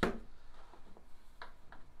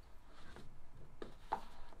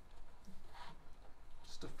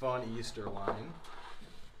 Just a fun Easter line.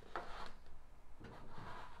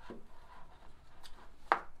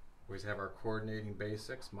 Always have our coordinating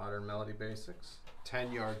basics, modern melody basics.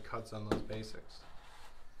 10-yard cuts on those basics.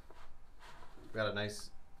 We've got a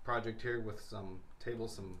nice project here with some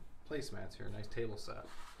tables, some placemats here, a nice table set.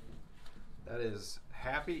 That is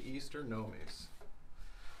Happy Easter Nomies.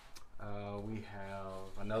 We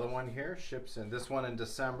have another one here, ships in, this one in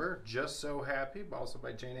December, Just So Happy, also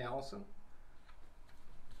by Jane Allison.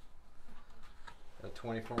 A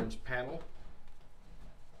 24-inch panel,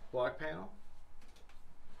 block panel.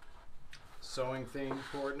 Sewing theme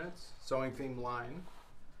coordinates, sewing theme line.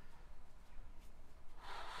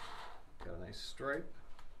 Got a nice stripe,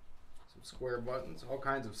 some square buttons, all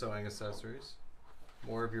kinds of sewing accessories.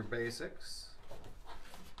 More of your basics.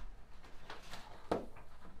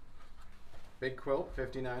 Big quilt,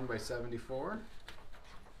 59 by 74.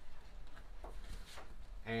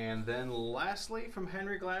 And then lastly from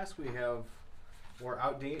Henry Glass we have more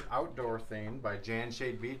outdoor themed by Jan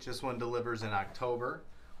Shade Beach. This one delivers in October.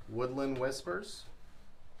 Woodland Whispers.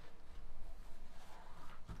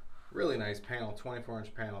 Really nice panel,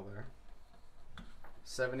 24-inch panel there.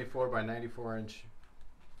 74 by 94-inch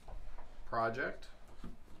project.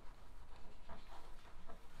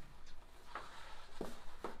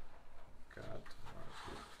 Got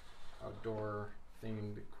outdoor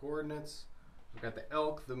themed coordinates. We've got the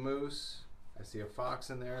elk, the moose. I see a fox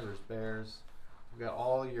in there. There's bears. We've got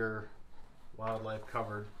all your wildlife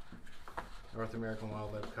covered. North American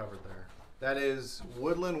wildlife covered there. That is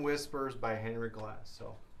Woodland Whispers by Henry Glass.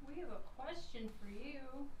 So We have a question for you.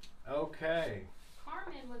 okay.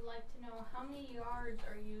 Carmen would like to know how many yards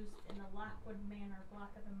are used in the Lockwood Manor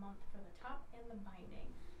block of the month for the top and the binding.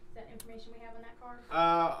 Is that information we have on that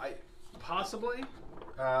card? Possibly.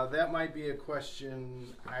 That might be a question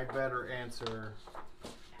I better answer.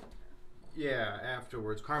 Yeah,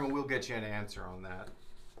 afterwards. Carmen, we'll get you an answer on that.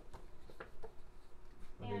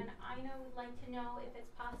 And Ina would like to know if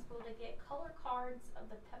it's possible to get color cards of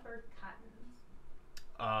the peppered cottons.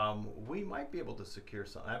 We might be able to secure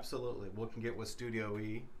some. Absolutely. We can get with Studio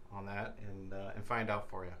E on that and find out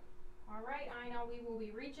for you. All right, Ina, we will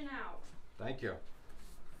be reaching out. Thank you.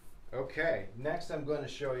 Okay, next I'm going to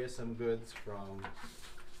show you some goods from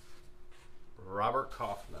Robert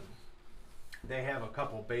Kaufman. They have a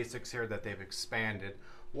couple basics here that they've expanded.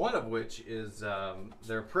 One of which is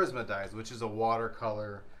their Prisma dies, which is a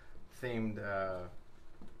watercolor themed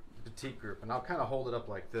batik group. And I'll kind of hold it up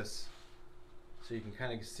like this so you can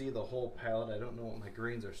kind of see the whole palette. I don't know what my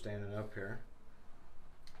greens are standing up here.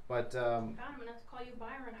 But God, I'm gonna have to call you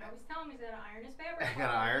Byron. I always tell him he's got an iron his fabric. I got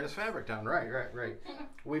an iron his fabric down. Right.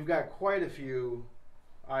 We've got quite a few,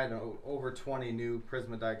 I don't know, over 20 new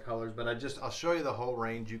Prisma dye colors, but I'll show you the whole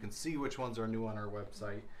range. You can see which ones are new on our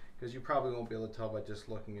website, because you probably won't be able to tell by just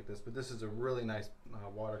looking at this, but this is a really nice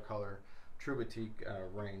watercolor true batik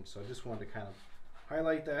range. So I just wanted to kind of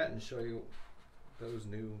highlight that and show you those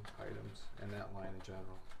new items and that line in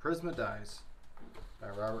general. Prisma Dies by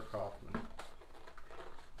Robert Kaufman.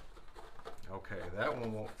 Okay, that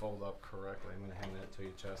one won't fold up correctly. I'm going to hand that to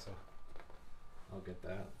you, Chessa. I'll get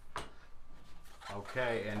that.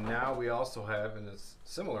 Okay, and now we also have, and it's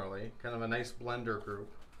similarly, kind of a nice blender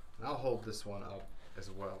group. And I'll hold this one up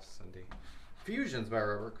as well, Cindy. Fusions by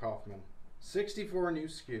Robert Kaufman. 64 new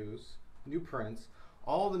SKUs, new prints.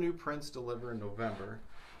 All the new prints deliver in November.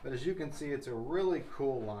 But as you can see, it's a really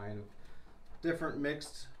cool line of different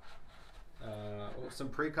mixed, some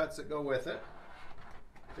pre-cuts that go with it.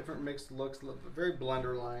 Different mixed looks, very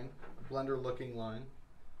blender line, blender looking line.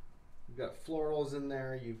 You've got florals in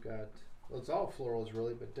there, you've got, well, it's all florals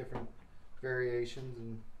really, but different variations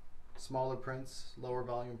and smaller prints, lower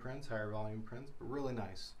volume prints, higher volume prints, but really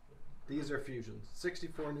nice. These are fusions,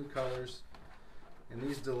 64 new colors, and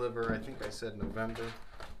these deliver, I think I said November.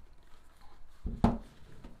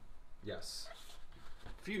 Yes.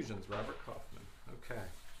 Fusions, Robert Kaufman. Okay.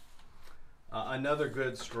 Another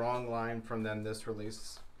good strong line from them this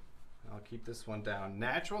release. I'll keep this one down.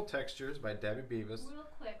 Natural Textures by Debbie Beavis. Real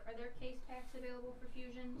quick, are there case packs available for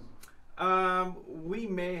fusions? We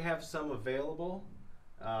may have some available.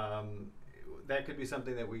 That could be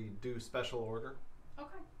something that we do special order. Okay.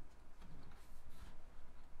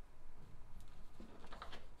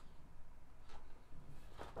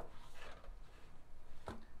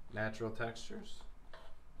 Natural Textures.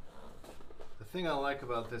 The thing I like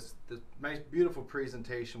about this nice beautiful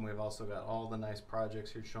presentation, we've also got all the nice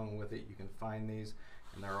projects here shown with it. You can find these,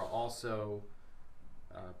 and there are also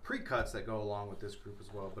pre-cuts that go along with this group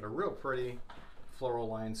as well, but a real pretty floral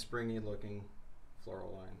line, springy looking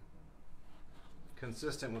floral line,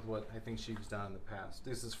 consistent with what I think she's done in the past.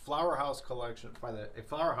 This is Flower House collection by a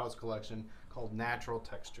Flower House collection called Natural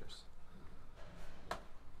Textures.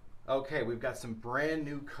 Okay, we've got some brand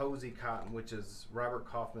new cozy cotton, which is Robert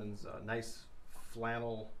Kaufman's nice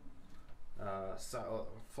flannel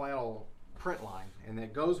flannel print line, and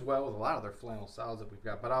it goes well with a lot of their flannel styles that we've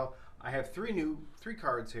got. But I have three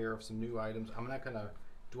cards here of some new items. I'm not going to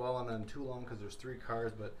dwell on them too long because there's 3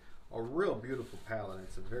 cards, but a real beautiful palette.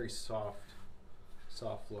 It's a very soft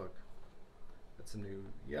look. Got some new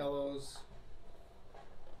yellows,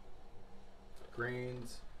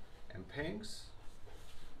 greens, and pinks.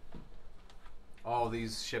 All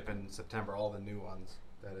these ship in September, all the new ones.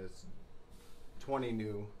 That is 20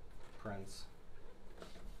 new prints.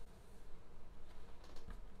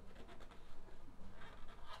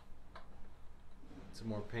 Some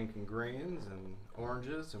more pink and greens and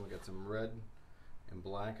oranges, and we got some red and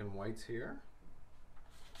black and whites here.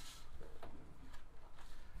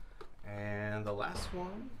 And the last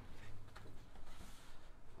one,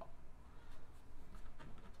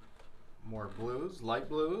 more blues, light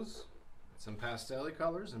blues, some pastel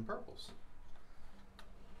colors and purples.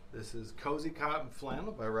 This is Cozy Cotton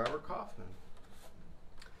Flannel by Robert Kaufman.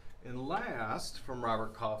 And last from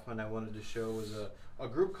Robert Kaufman I wanted to show was a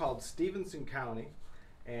group called Stevenson County,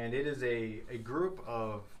 and it is a group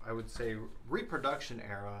of, I would say, reproduction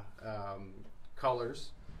era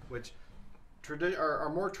colors, which are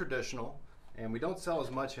more traditional, and we don't sell as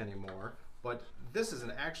much anymore, but this is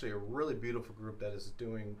actually a really beautiful group that is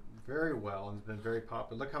doing very well and has been very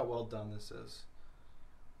popular. Look how well done this is.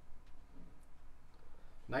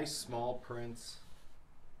 Nice small prints.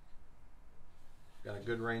 Got a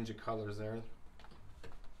good range of colors there.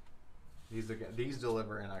 These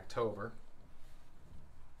deliver in October.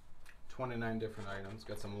 29 different items.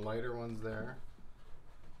 Got some lighter ones there.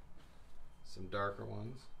 Some darker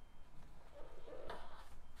ones.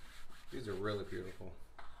 These are really beautiful.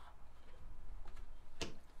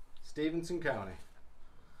 Stevenson County.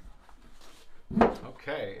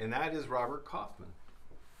 Okay, and that is Robert Kaufman.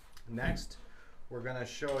 Next, we're going to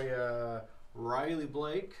show you Riley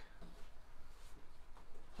Blake.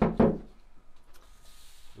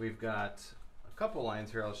 We've got a couple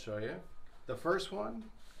lines here I'll show you. The first one,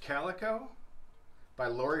 Calico by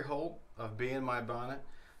Lori Holt of Bee in My Bonnet.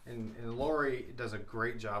 And Lori does a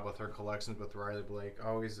great job with her collections with Riley Blake,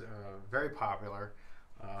 always very popular.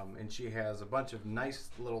 And she has a bunch of nice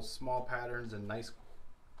little small patterns and nice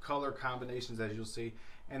color combinations, as you'll see.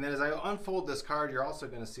 And then as I unfold this card, you're also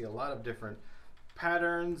going to see a lot of different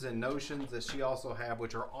patterns and notions that she also have,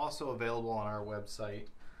 which are also available on our website.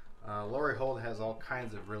 Lori Holt has all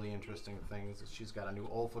kinds of really interesting things. She's got a new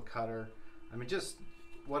Olfa cutter. I mean, just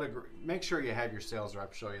what a make sure you have your sales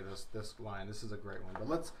rep show you this line. This is a great one. But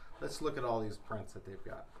let's look at all these prints that they've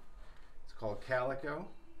got. It's called Calico.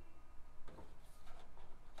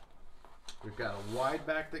 We've got a wide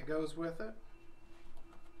back that goes with it.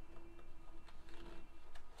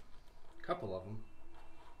 A couple of them.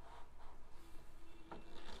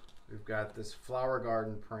 We've got this flower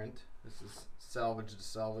garden print. This is salvage to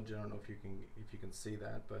salvage. I don't know if you can see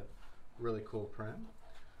that, but really cool print.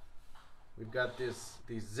 We've got these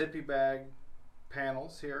zippy bag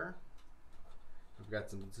panels here. We've got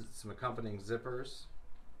some accompanying zippers.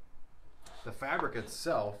 The fabric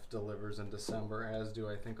itself delivers in December, as do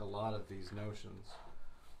I think a lot of these notions.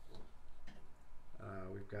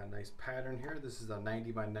 We've got a nice pattern here. This is a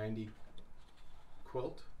 90 by 90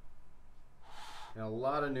 quilt. And a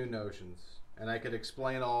lot of new notions. And I could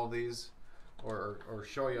explain all of these or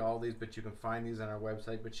show you all these, but you can find these on our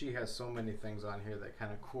website. But she has so many things on here that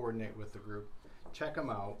kind of coordinate with the group. Check them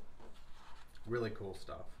out. Really cool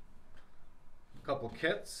stuff. A couple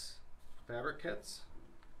kits, fabric kits,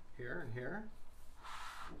 here and here.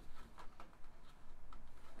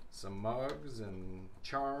 Some mugs and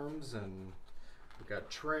charms, and we've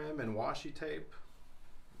got trim and washi tape,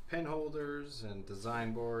 pin holders and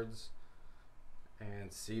design boards,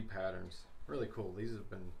 and seed patterns. Really cool. These have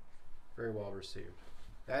been very well received.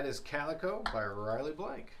 That is Calico by Riley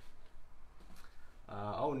Blake.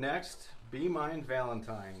 Next, Be Mine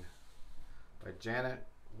Valentine by Janet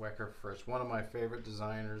Wecker-Frisch. One of my favorite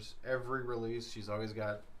designers. Every release, she's always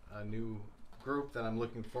got a new group that I'm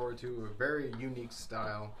looking forward to. A very unique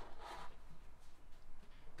style.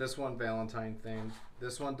 This one, Valentine themed.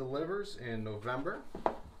 This one delivers in November.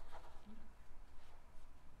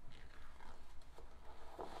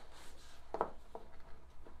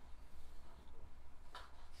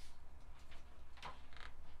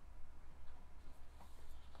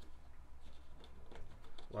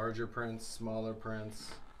 Larger prints, smaller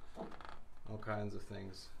prints, all kinds of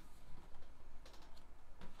things.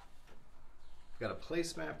 Got a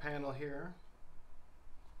placemat panel here.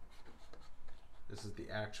 This is the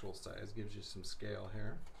actual size, gives you some scale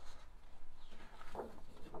here.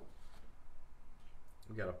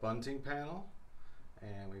 We've got a bunting panel,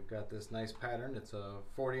 and we've got this nice pattern. It's a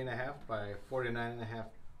 40.5 by 49.5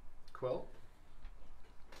 quilt.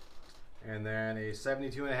 And then a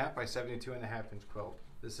 72.5 by 72.5 inch quilt.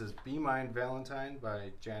 This is Be Mine Valentine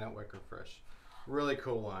by Janet Wecker-Frisch. Really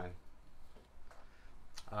cool line.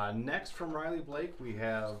 Next from Riley Blake, we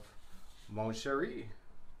have Mon Cherie.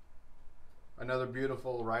 Another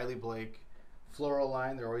beautiful Riley Blake floral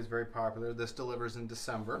line. They're always very popular. This delivers in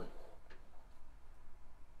December.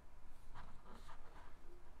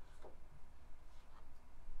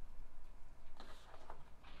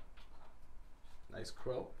 Nice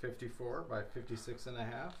quilt, 54 by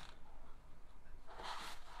 56.5.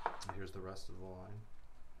 And here's the rest of the line.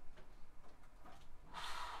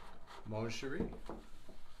 Mon Cherie.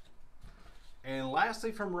 And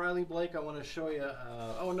lastly from Riley Blake, I want to show you,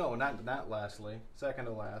 not lastly, second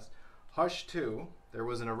to last, Hush 2. There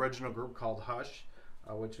was an original group called Hush,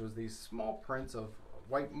 which was these small prints of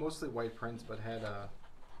white, mostly white prints, but had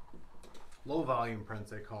low volume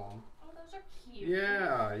prints, they call them. Oh, those are cute.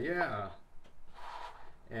 Yeah.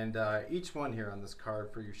 And each one here on this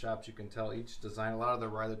card for your shops, you can tell each design, a lot of the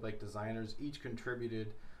Riley Blake designers, each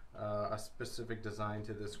contributed a specific design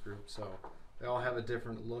to this group. So they all have a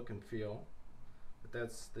different look and feel. But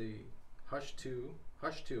that's the Hush 2.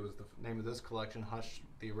 Hush 2 is the name of this collection. Hush,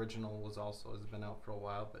 the original, has been out for a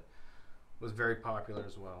while, but was very popular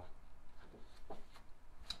as well.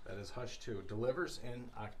 That is Hush 2. Delivers in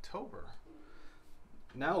October.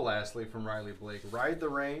 Now lastly from Riley Blake, Ride the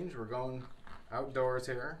Range. We're going outdoors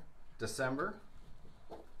here. December.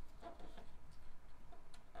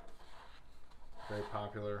 Very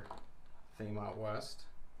popular theme out west.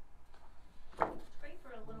 Great for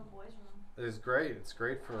a little boy's room. It's great. It's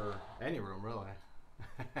great for any room, really.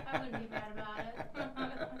 I wouldn't be mad about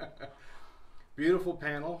it. Beautiful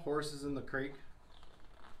panel, horses in the creek.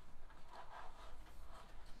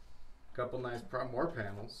 Couple nice more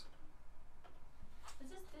panels. Is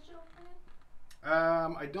this digital printed?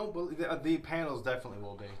 I don't believe the panels definitely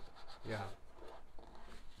will be. Yeah.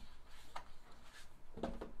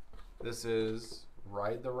 This is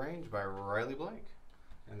Ride the Range by Riley Blake,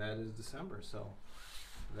 and that is December. So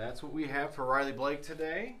that's what we have for Riley Blake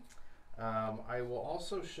today. I will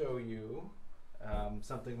also show you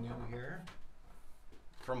something new here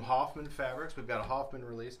from Hoffman Fabrics. We've got a Hoffman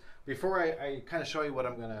release. Before I kind of show you what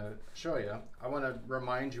I'm going to show you, I want to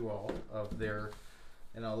remind you all of their,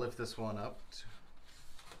 and I'll lift this one up,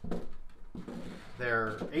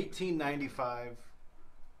 their $18.95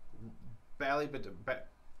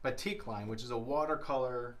 batik line, which is a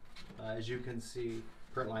watercolor, as you can see,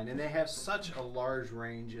 print line. And they have such a large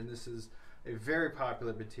range, and this is a very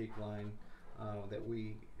popular batik line that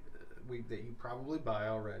that you probably buy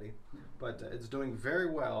already, but it's doing very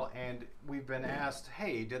well. And we've been asked,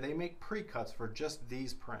 hey, do they make pre-cuts for just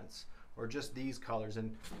these prints or just these colors?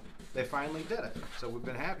 And they finally did it, so we've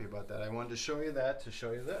been happy about that. I wanted to show you that to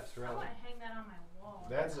show you this. Really. I want to hang that on my wall.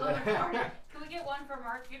 That's Can we get one for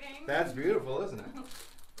marketing? That's beautiful, isn't it?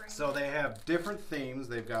 So they have different themes.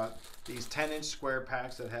 They've got these 10-inch square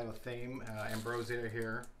packs that have a theme. Ambrosia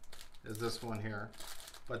here is this one here.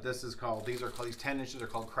 But this is called, these 10 inches are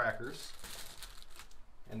called crackers.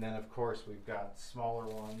 And then of course we've got smaller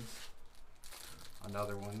ones.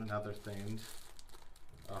 Another one, another themed.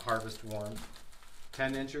 Harvest Warm.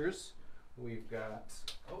 10 inchers. We've got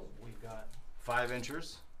 5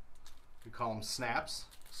 inchers. We call them snaps.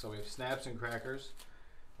 So we have snaps and crackers.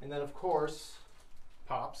 And then of course,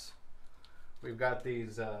 pops. We've got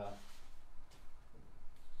these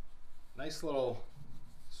nice little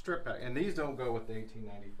strip pack, and these don't go with the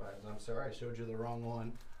 1895s. I'm sorry, I showed you the wrong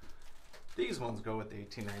one. These ones go with the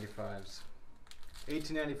 1895s.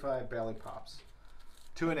 1895 Bally Pops.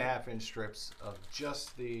 2.5-inch strips of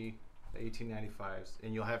just the 1895s,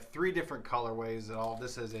 and you'll have 3 different colorways.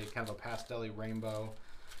 This is a kind of a pastel-y rainbow,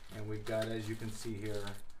 and we've got, as you can see here,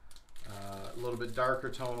 a little bit darker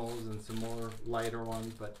tonals and some more lighter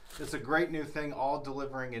ones, but it's a great new thing, all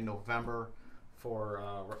delivering in November for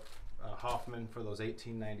Hoffman for those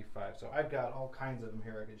 1895. So I've got all kinds of them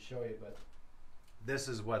here I could show you, but this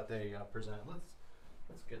is what they present.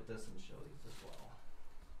 Let's get this and show these as well.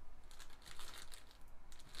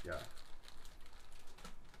 Yeah.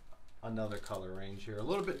 Another color range here, a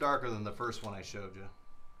little bit darker than the first one I showed you.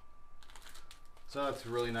 So that's a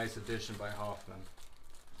really nice addition by Hoffman.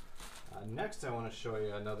 Next I want to show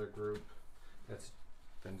you another group that's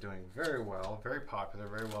been doing very well, very popular,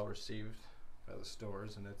 very well received by the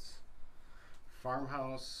stores, and it's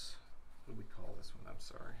Farmhouse, what do we call this one? I'm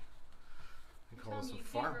sorry. We call this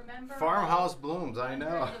one Farmhouse Blooms, I know.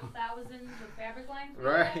 Hundreds of thousands of fabric lines.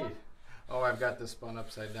 Right. Oh, I've got this spun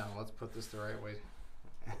upside down. Let's put this the right way.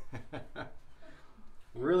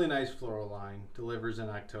 Really nice floral line, delivers in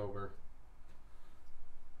October.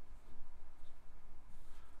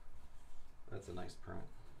 That's a nice print.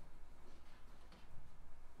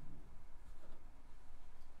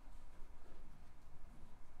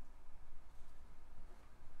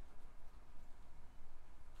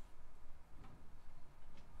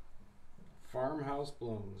 Farmhouse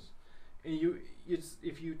Blooms. And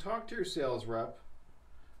if you talk to your sales rep,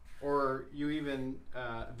 or you even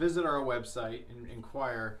visit our website and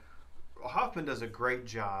inquire, Hoffman does a great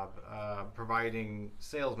job providing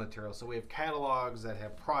sales material. So we have catalogs that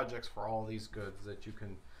have projects for all these goods that you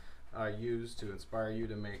can use to inspire you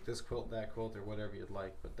to make this quilt, that quilt, or whatever you'd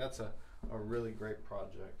like. But that's a really great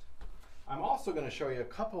project. I'm also going to show you a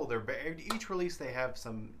couple of their, each release they have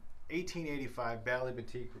some 1885 Bally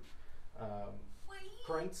Batik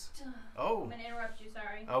prints. Oh. I'm going to interrupt you,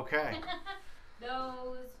 sorry. Okay.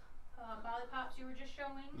 Those Bally Pops you were just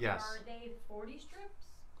showing, yes. Are they 40 strips?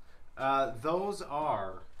 Those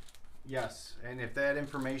are, yes, and if that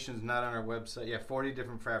information is not on our website, yeah, 40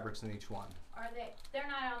 different fabrics in each one. Are they? They're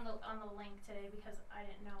not on the link today because I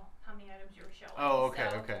didn't know how many items you were showing. Oh, okay,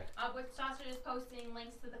 so, okay. With Sausage is posting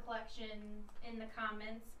links to the collection in the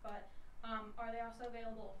comments, but are they also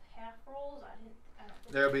available half rolls? I don't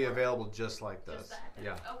think They'll be available just like this. Just that.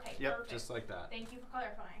 Yeah. Okay. Yep, Perfect. just like that. Thank you for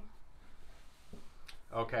clarifying.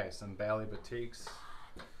 Okay, some Bally Batiks.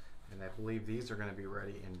 And I believe these are going to be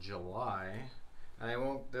ready in July.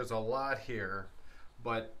 And there's a lot here,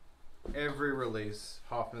 but every release,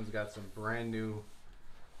 Hoffman's got some brand new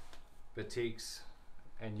batiks,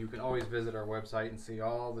 and you can always visit our website and see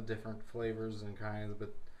all the different flavors and kinds,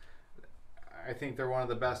 but I think they're one of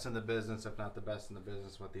the best in the business, if not the best in the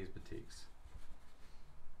business, with these batiks.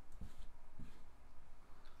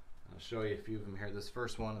 I'll show you a few of them here. This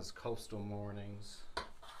first one is Coastal Mornings. That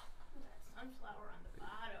sunflower on the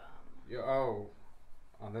bottom. Yeah, oh,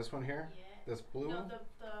 on this one here? Yeah. This blue No, one?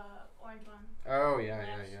 the orange one. Oh, yeah,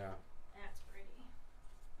 That's- yeah, yeah. That's pretty.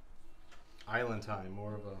 Island Time,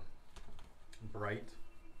 more of a bright,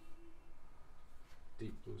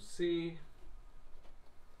 deep blue sea.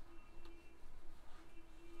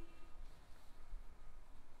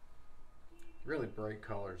 Really bright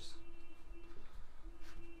colors.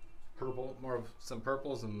 Purple, more of some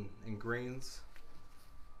purples and greens.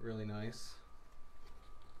 Really nice.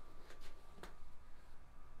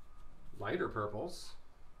 Lighter purples.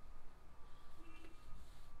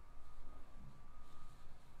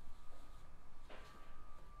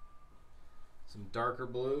 Some darker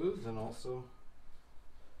blues and also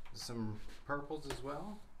some purples as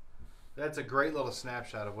well. That's a great little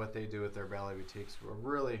snapshot of what they do with their ballet boutiques. A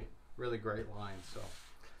really, really great line. So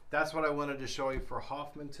that's what I wanted to show you for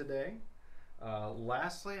Hoffman today.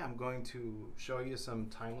 Lastly, I'm going to show you some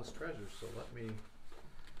timeless treasures. So let me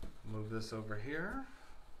move this over here.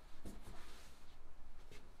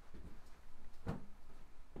 And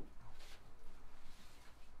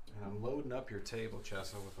I'm loading up your table,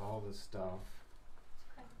 Chessa, with all this stuff.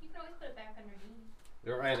 Okay. You can always put it back underneath.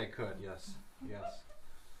 You're right, I could, yes. Yes.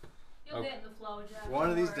 You'll Okay. get in the flow, Jeff. One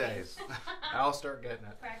of don't these worry. days, I'll start getting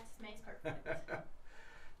it. Practice makes perfect.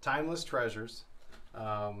 Timeless treasures.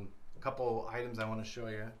 A couple items I want to show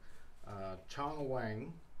you. Chong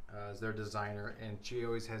Wang is their designer, and she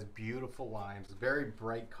always has beautiful lines, very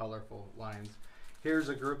bright, colorful lines. Here's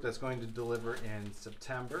a group that's going to deliver in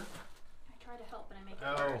September. I try to help, but I make it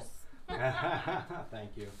Oh. worse.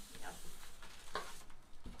 Thank you. Yep.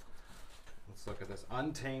 Let's look at this.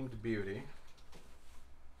 Untamed Beauty.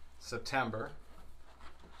 September.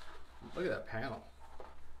 Look at that panel.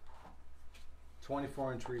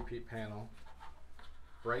 24-inch repeat panel.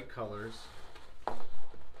 Bright colors.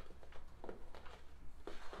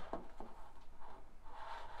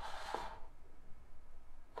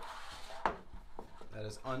 That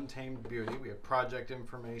is Untamed Beauty. We have project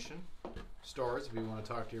information. Stores, if you want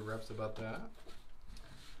to talk to your reps about that.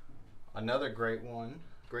 Another great one.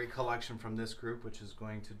 Great collection from this group, which is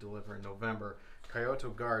going to deliver in November. Kyoto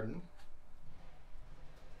Garden.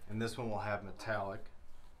 And this one will have metallic.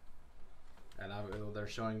 And they're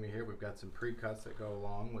showing me here, we've got some pre-cuts that go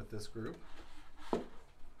along with this group.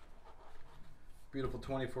 Beautiful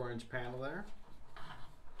 24-inch panel there.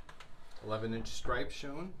 11-inch stripes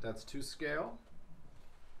shown. That's to scale.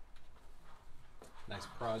 Nice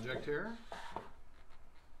project here.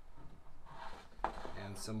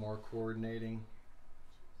 And some more coordinating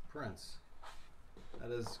prints.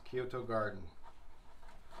 That is Kyoto Garden.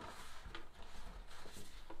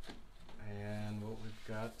 And what we've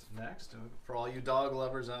got next, for all you dog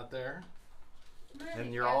lovers out there, You don't have and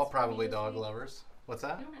any you're cats all for me probably this dog week? lovers. What's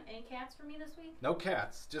that? You don't have any cats for me this week? No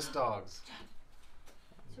cats, just dogs.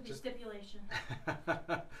 Should be Just- stipulation.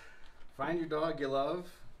 Find your dog you love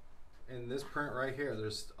in this print right here.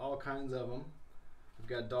 There's all kinds of them. We've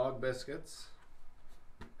got dog biscuits,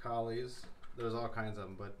 collies. There's all kinds of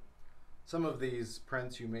them, but some of these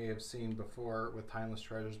prints you may have seen before with Timeless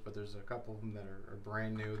Treasures, but there's a couple of them that are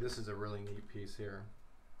brand new. This is a really neat piece here,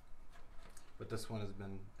 but this one has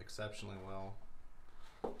been exceptionally well.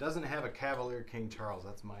 Doesn't have a Cavalier King Charles.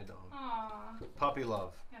 That's my dog. Aww. Puppy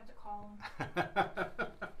love. You have to call him.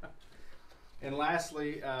 And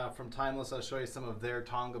lastly, from Timeless, I'll show you some of their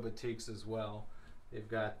Tonga boutiques as well. They've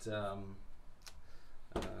got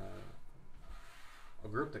a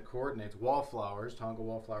group that coordinates wallflowers, Tonga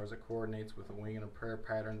wallflowers, that coordinates with a wing and a prayer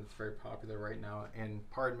pattern that's very popular right now. And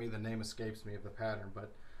pardon me, the name escapes me of the pattern,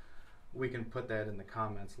 but we can put that in the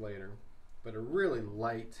comments later. But a really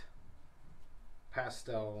light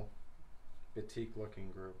pastel batik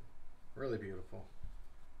looking group. Really beautiful.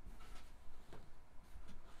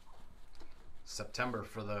 September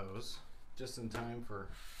for those, just in time for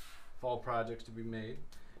fall projects to be made.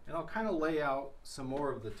 And I'll kind of lay out some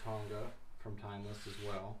more of the Tonga from Timeless as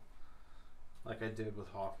well, like I did with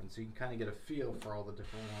Hoffman, so you can kind of get a feel for all the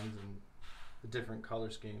different ones and the different color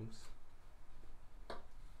schemes.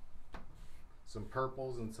 Some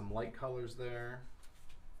purples and some light colors there.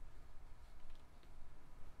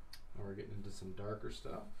 Now we're getting into some darker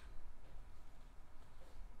stuff.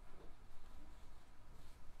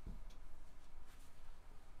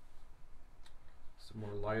 Some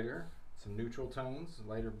more lighter, some neutral tones,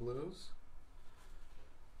 lighter blues.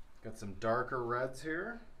 Got some darker reds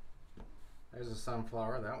here. There's a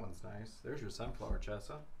sunflower. That one's nice. There's your sunflower,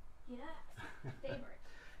 Chessa. Yes, favorite.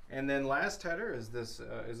 And then last header is this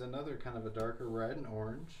is another kind of a darker red and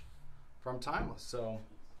orange from Timeless. So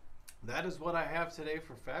that is what I have today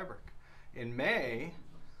for fabric. In May,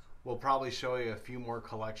 we'll probably show you a few more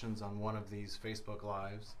collections on one of these Facebook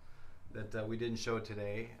Lives that we didn't show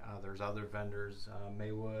today. There's other vendors,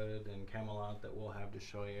 Maywood and Camelot, that we'll have to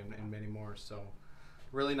show you, and many more. So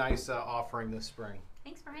really nice offering this spring.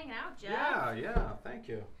 Thanks for hanging out, Jeff. Yeah, thank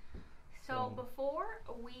you. So before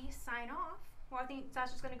we sign off, well, I think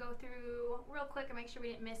Sasha's going to go through real quick and make sure we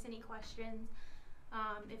didn't miss any questions.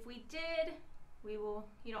 If we did, we will,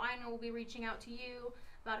 I know we'll be reaching out to you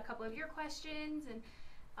about a couple of your questions, and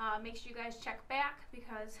make sure you guys check back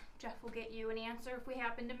because Jeff will get you an answer if we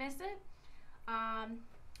happen to miss it.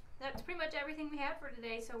 That's pretty much everything we have for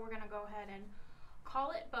today, so we're going to go ahead and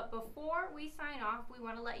call it. But before we sign off, we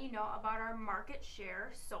want to let you know about our Market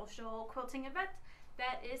Share social quilting event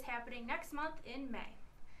that is happening next month in May.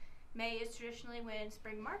 May is traditionally when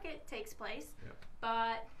spring market takes place,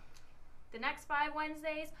 but the next 5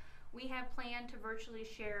 Wednesdays we have planned to virtually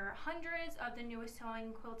share hundreds of the newest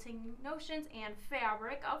sewing quilting notions and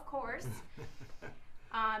fabric, of course.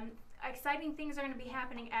 Exciting things are going to be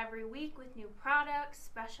happening every week with new products,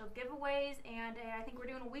 special giveaways, and I think we're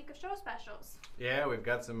doing a week of show specials. Yeah, we've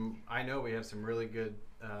got some, I know we have some really good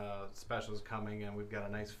specials coming, and we've got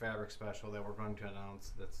a nice fabric special that we're going to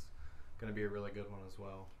announce that's going to be a really good one as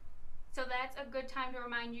well. So that's a good time to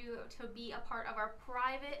remind you to be a part of our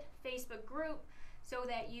private Facebook group so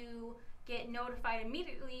that you get notified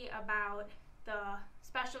immediately about the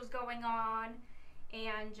specials going on,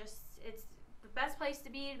 and just it's the best place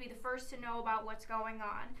to be the first to know about what's going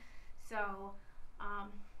on. So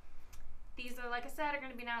these are, like I said, are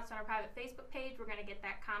going to be announced on our private Facebook page. We're going to get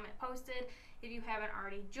that comment posted if you haven't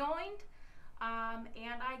already joined.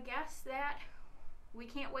 And I guess that we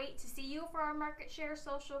can't wait to see you for our Market Share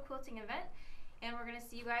social quilting event. And we're going to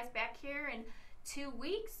see you guys back here in 2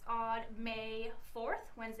 weeks on May 4th,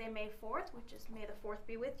 Wednesday, May 4th, which is May the 4th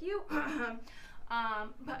be with you.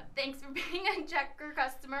 But thanks for being a Checker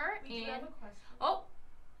customer. We do have a question. Oh,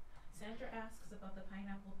 Sandra asks about the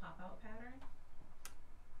pineapple pop-out pattern.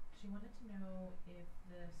 She wanted to know if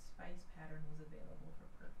the spice pattern was available for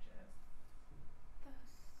purchase.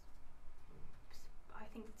 I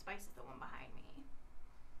think the spice is the one behind me.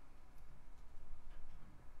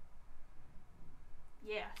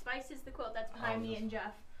 Yeah, Spice is the quilt that's behind me and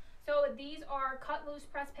Jeff. So these are cut loose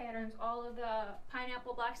press patterns. All of the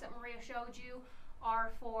pineapple blocks that Maria showed you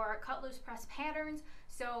are for cut loose press patterns.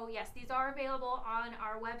 So yes, these are available on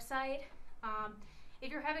our website.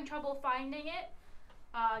 If you're having trouble finding it,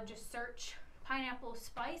 just search pineapple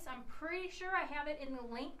spice. I'm pretty sure I have it in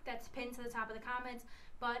the link that's pinned to the top of the comments,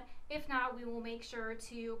 but if not, we will make sure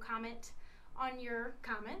to comment on your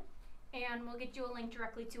comment and we'll get you a link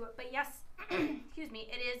directly to it. But yes, excuse me,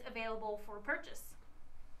 it is available for purchase.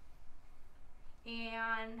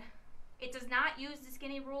 And it does not use the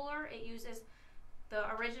skinny ruler. It uses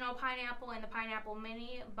the original pineapple and the pineapple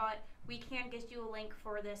mini, but we can get you a link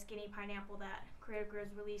for the skinny pineapple that Creative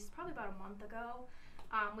Grizz released probably about a month ago.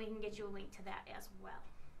 We can get you a link to that as well.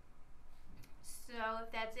 So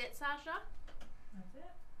if that's it, Sasha? That's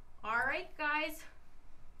it. All right, guys.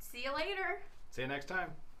 See you later. See you next time.